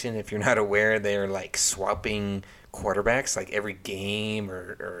situation, if you're not aware, they're like swapping quarterbacks like every game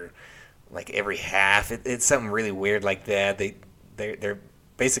or like every half. It's something really weird like that. They're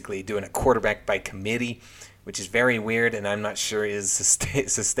basically doing a quarterback by committee, which is very weird, and I'm not sure is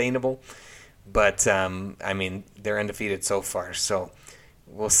sustainable. But they're undefeated so far, so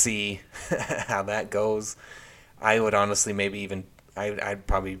we'll see how that goes. I would honestly I'd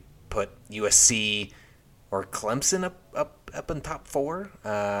probably put USC or Clemson up in top 4.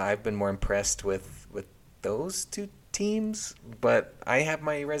 I've been more impressed with those two teams, but I have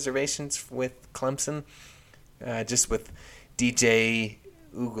my reservations with Clemson, just with DJ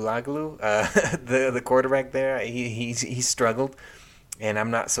Uiagalelei, the quarterback there. He struggled, and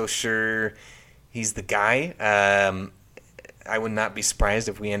I'm not so sure he's the guy. I would not be surprised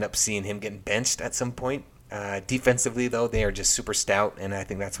if we end up seeing him getting benched at some point. Defensively, though, they are just super stout, and I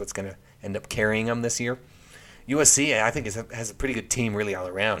think that's what's going to end up carrying them this year. USC, I think, has a pretty good team really all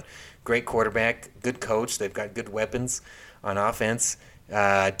around. Great quarterback, good coach. They've got good weapons on offense.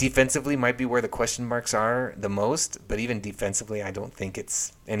 Defensively might be where the question marks are the most, but even defensively, I don't think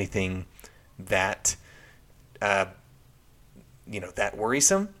it's anything that that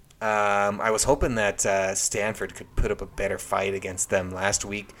worrisome. I was hoping that Stanford could put up a better fight against them last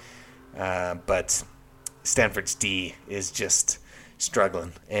week, but Stanford's D is just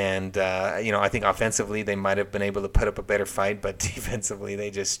struggling. And, I think offensively they might have been able to put up a better fight, but defensively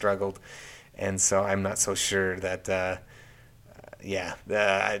they just struggled. And so I'm not so sure that,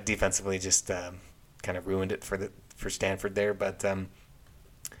 defensively just kind of ruined it for Stanford there. But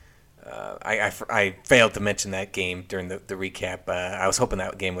I failed to mention that game during the recap. I was hoping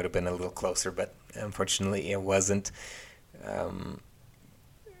that game would have been a little closer, but unfortunately it wasn't.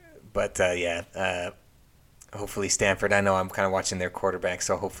 Hopefully Stanford, I know I'm kind of watching their quarterback,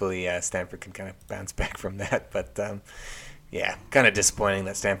 so hopefully Stanford can kind of bounce back from that. But, kind of disappointing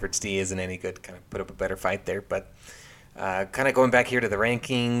that Stanford's D isn't any good, kind of put up a better fight there. But kind of going back here to the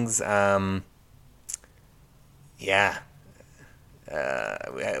rankings,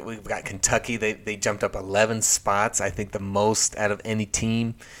 we've got Kentucky. They jumped up 11 spots, I think the most out of any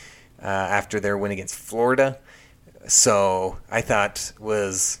team after their win against Florida. So I thought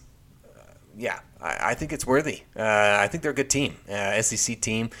was I think it's worthy. I think they're a good team, SEC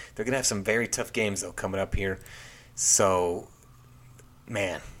team. They're going to have some very tough games, though, coming up here. So,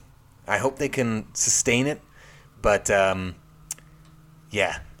 man, I hope they can sustain it. But,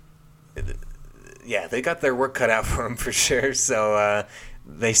 yeah. Yeah, they got their work cut out for them for sure. So,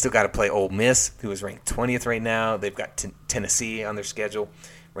 they still got to play Ole Miss, who is ranked 20th right now. They've got Tennessee on their schedule,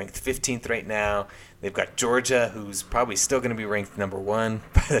 ranked 15th right now. They've got Georgia, who's probably still going to be ranked number 1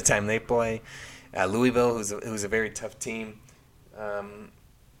 by the time they play. Louisville, who's a very tough team. So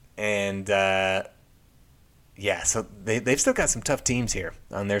they've still got some tough teams here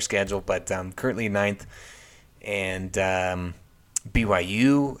on their schedule, but currently 9th. And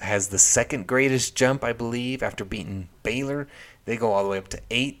BYU has the second greatest jump, I believe, after beating Baylor. They go all the way up to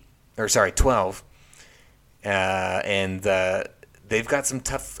 12. They've got some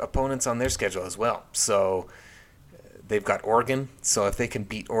tough opponents on their schedule as well. So they've got Oregon. So if they can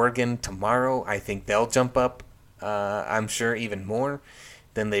beat Oregon tomorrow, I think they'll jump up, I'm sure, even more.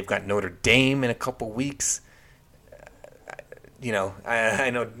 Then they've got Notre Dame in a couple weeks. I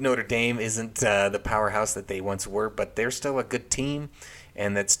know Notre Dame isn't the powerhouse that they once were, but they're still a good team,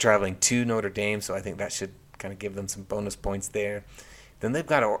 and that's traveling to Notre Dame, so I think that should kind of give them some bonus points there. Then they've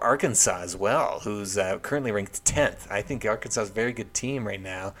got Arkansas as well, who's currently ranked 10th. I think Arkansas is a very good team right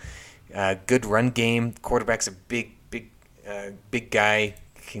now. Good run game. Quarterback's a big guy,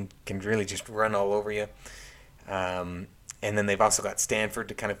 can really just run all over you. And then they've also got Stanford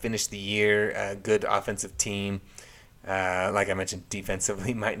to kind of finish the year. A good offensive team. Like I mentioned,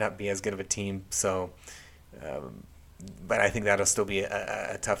 defensively might not be as good of a team. So, but I think that'll still be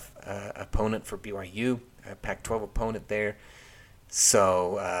a tough opponent for BYU, a Pac-12 opponent there.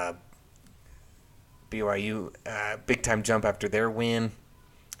 So BYU, big time jump after their win.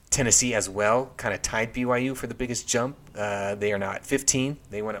 Tennessee as well, kind of tied BYU for the biggest jump. They are now at 15.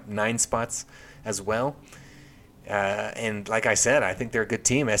 They went up 9 spots as well. And like I said, I think they're a good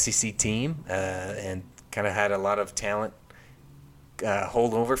team, SEC team, and kind of had a lot of talent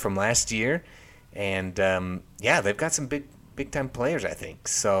hold over from last year. And, they've got some big time players, I think.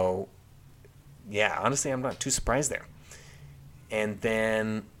 So, yeah, honestly, I'm not too surprised there. And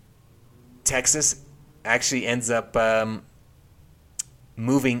then Texas actually ends up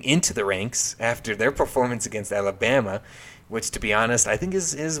moving into the ranks after their performance against Alabama, which, to be honest, I think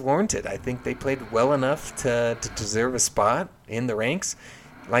is warranted. I think they played well enough to deserve a spot in the ranks.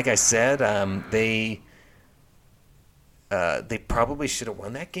 Like I said, they probably should have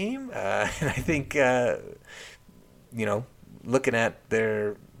won that game. And I think, looking at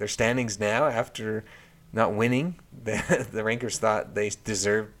their standings now after not winning, the rankers thought they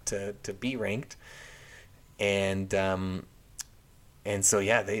deserved to be ranked. And so,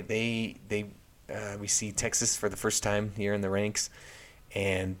 yeah, we see Texas for the first time here in the ranks.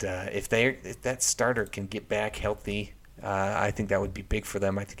 And if that starter can get back healthy, I think that would be big for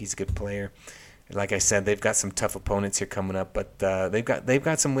them. I think he's a good player. Like I said, they've got some tough opponents here coming up, but they've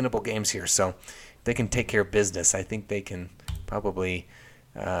got some winnable games here. So if they can take care of business, I think they can probably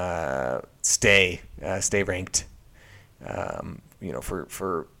stay ranked,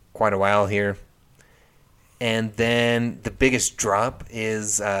 for quite a while here. And then the biggest drop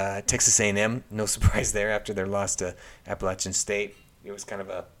is Texas A&M. No surprise there after their loss to Appalachian State. It was kind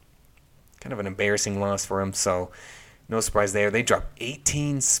of an embarrassing loss for them. So no surprise there. They dropped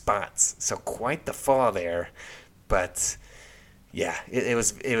 18 spots, so quite the fall there. But yeah, it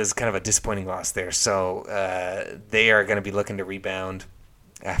was kind of a disappointing loss there. So they are going to be looking to rebound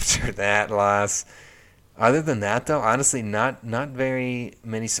after that loss. Other than that, though, honestly, not very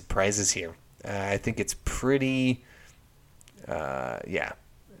many surprises here. I think it's pretty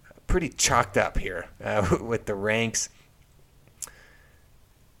chalked up here with the ranks.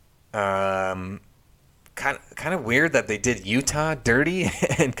 Kind of weird that they did Utah dirty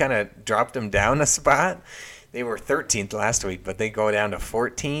and kind of dropped them down a spot. They were 13th last week, but they go down to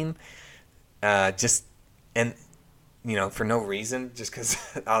 14. For no reason, just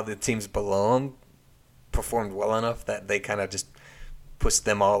because all the teams below them performed well enough that they kind of just pushed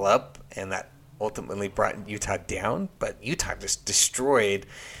them all up, and that ultimately brought Utah down. But Utah just destroyed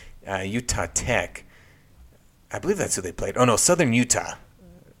Utah Tech. I believe that's who they played. Oh no, Southern Utah.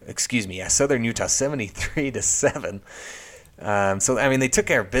 Excuse me, yeah, Southern Utah, 73-7. So I mean, they took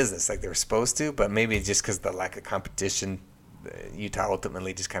care of business like they were supposed to, but maybe just because of the lack of competition, Utah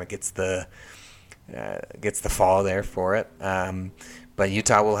ultimately just kind of gets the fall there for it. But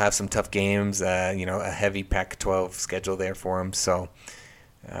Utah will have some tough games. A heavy Pac-12 schedule there for them. So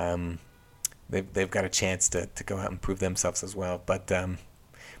they've got a chance to go out and prove themselves as well. But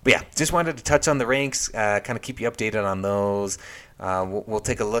But yeah, just wanted to touch on the ranks, kind of keep you updated on those. We'll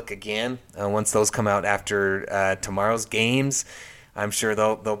take a look again once those come out after tomorrow's games. I'm sure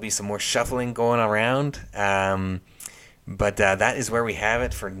there'll be some more shuffling going around. But that is where we have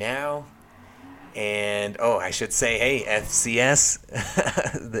it for now. And, I should say, hey,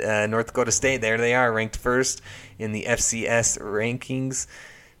 FCS, North Dakota State, there they are, ranked first in the FCS rankings.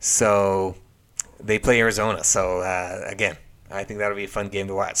 So they play Arizona. So, again, I think that'll be a fun game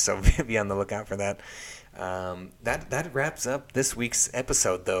to watch. So be on the lookout for that. That wraps up this week's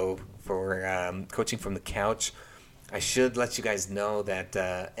episode, though, for Coaching from the Couch. I should let you guys know that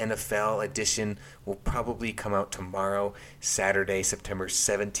NFL edition will probably come out tomorrow, Saturday, September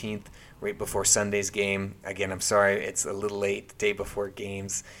 17th, right before Sunday's game. Again, I'm sorry it's a little late, the day before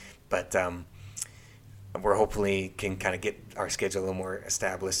games, but we're hopefully can kind of get our schedule a little more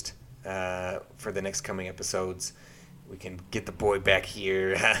established for the next coming episodes. We can get the boy back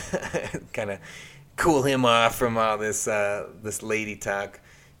here, kind of cool him off from all this lady talk.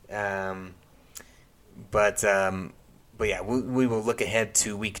 But yeah, we will look ahead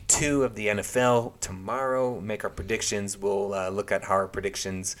to week 2 of the NFL tomorrow, make our predictions. We'll look at how our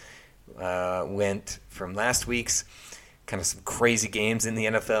predictions went from last week's. Kind of some crazy games in the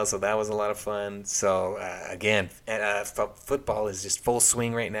NFL, so that was a lot of fun. So, again, football is just full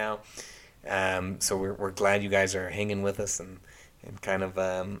swing right now. So we're glad you guys are hanging with us and kind of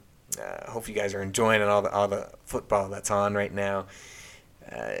hope you guys are enjoying all the football that's on right now.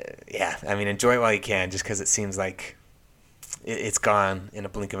 Yeah, I mean, enjoy it while you can, just because it seems like it's gone in a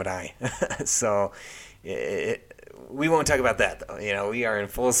blink of an eye. So we won't talk about that, though. We are in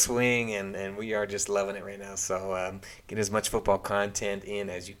full swing, and we are just loving it right now. So get as much football content in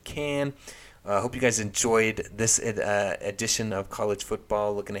as you can. I hope you guys enjoyed this edition of college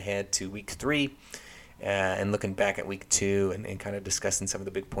football, looking ahead to week 3 and looking back at week 2 and kind of discussing some of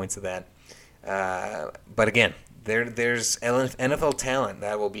the big points of that. But again, there's NFL talent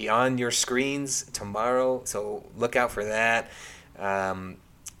that will be on your screens tomorrow, so look out for that,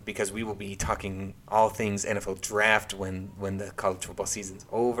 because we will be talking all things NFL draft when the college football season's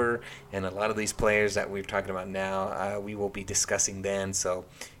over, and a lot of these players that we're talking about now, we will be discussing then, so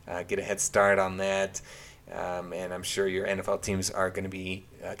get a head start on that, and I'm sure your NFL teams are going to be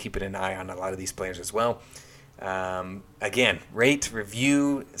keeping an eye on a lot of these players as well. Again, rate,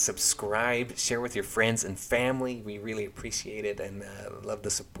 review, subscribe, share with your friends and family. We really appreciate it and love the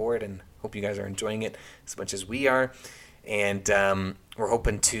support, and hope you guys are enjoying it as much as we are. And we're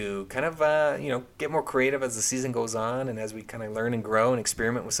hoping to kind of get more creative as the season goes on, and as we kind of learn and grow and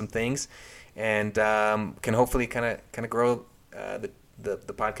experiment with some things, and can hopefully kind of grow the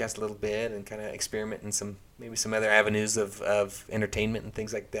podcast a little bit and kind of experiment in maybe some other avenues of entertainment and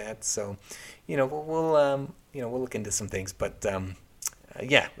things like that. So, we'll look into some things, but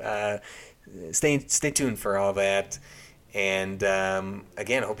stay tuned for all that. And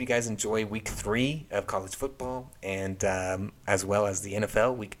again, I hope you guys enjoy week 3 of college football, and as well as the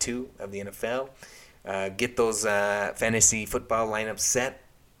NFL, week 2 of the NFL. Get those fantasy football lineups set,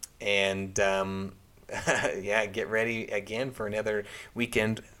 and get ready again for another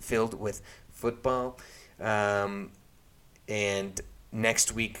weekend filled with football. And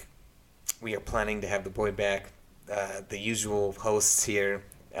next week, we are planning to have the boy back, the usual hosts here.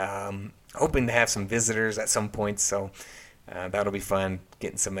 Hoping to have some visitors at some point, so that'll be fun,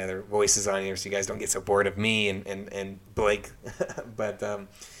 getting some other voices on here so you guys don't get so bored of me and Blake. But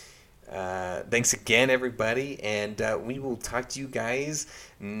thanks again, everybody, and we will talk to you guys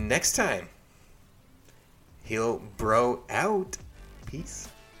next time. He'll bro out. Peace.